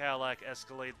on the Cadillac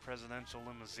Escalade presidential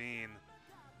limousine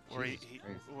where he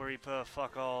put a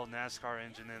fuck all NASCAR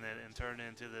engine in it and turned it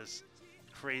into this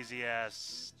crazy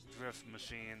ass drift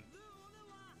machine.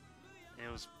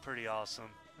 It was pretty awesome.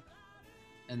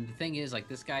 And the thing is, like,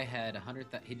 this guy had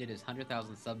he did his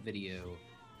 100,000 sub video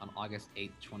on August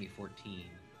 8th, 2014,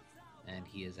 and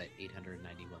he is at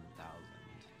 891,000.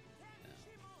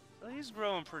 So he's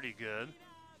growing pretty good.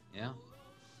 Yeah.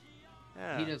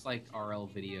 Yeah. He does like RL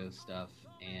video stuff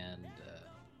and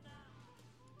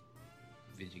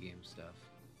video game stuff.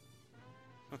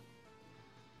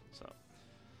 So,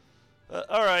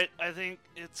 all right, I think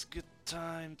it's good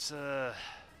time to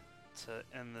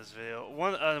end this video.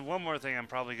 One more thing I'm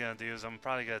probably gonna do is I'm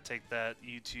probably gonna take that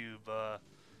YouTube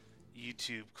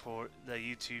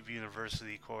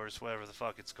University course, whatever the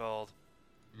fuck it's called.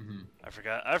 Mm-hmm. I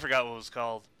forgot what it was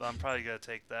called, but I'm probably gonna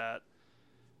take that.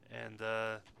 And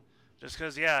just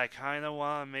because, yeah, I kind of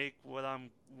want to make when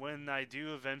I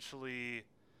do eventually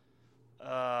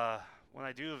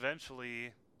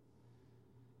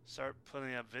start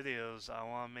putting up videos, I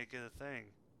want to make it a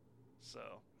thing.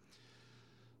 So,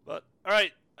 but all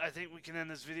right, I think we can end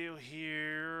this video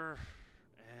here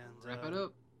and wrap it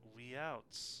up. We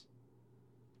out.